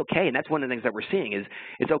 that's okay. And that's one of the things that we're seeing is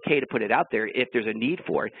it's okay to put it out there if there's a need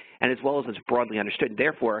for it, and as well as it's broadly understood. And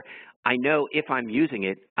therefore, I know if I'm using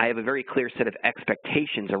it, I have a very clear set of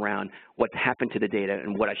expectations around what's happened to the data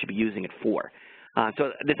and what I should be using it for.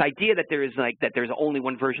 So this idea that there is there's only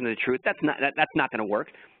one version of the truth, that's not going to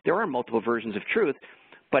work. There are multiple versions of truth,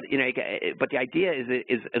 but but the idea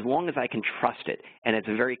is as long as I can trust it and it's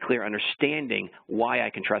a very clear understanding why I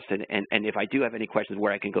can trust it, and if I do have any questions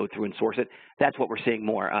where I can go through and source it, that's what we're seeing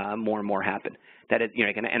more and more happen. That is,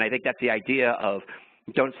 and I think that's the idea of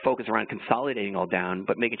don't focus around consolidating all down,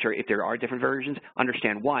 but making sure if there are different versions,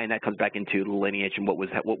 understand why, and that comes back into the lineage and what was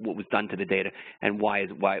done to the data, and why is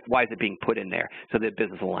it being put in there. So that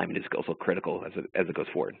business alignment is also critical as it goes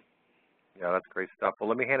forward. Yeah, that's great stuff. Well,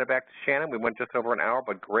 let me hand it back to Shannon. We went just over an hour,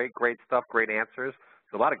 but great stuff, great answers.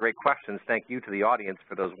 So a lot of great questions. Thank you to the audience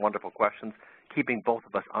for those wonderful questions, keeping both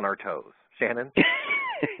of us on our toes. Shannon?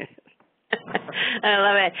 I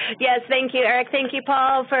love it. Yes, thank you, Eric. Thank you,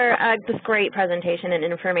 Paul, for this great presentation and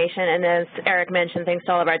information. And as Eric mentioned, thanks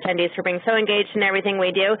to all of our attendees for being so engaged in everything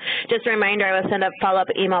we do. Just a reminder, I will send a follow-up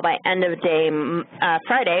email by end of day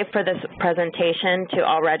Friday for this presentation to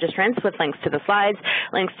all registrants with links to the slides,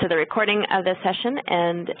 links to the recording of this session,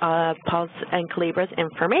 and Paul's and Calibra's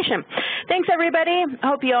information. Thanks, everybody.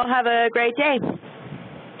 Hope you all have a great day.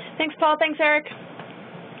 Thanks, Paul. Thanks, Eric.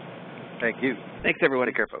 Thank you. Thanks, everyone.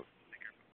 Take care, folks.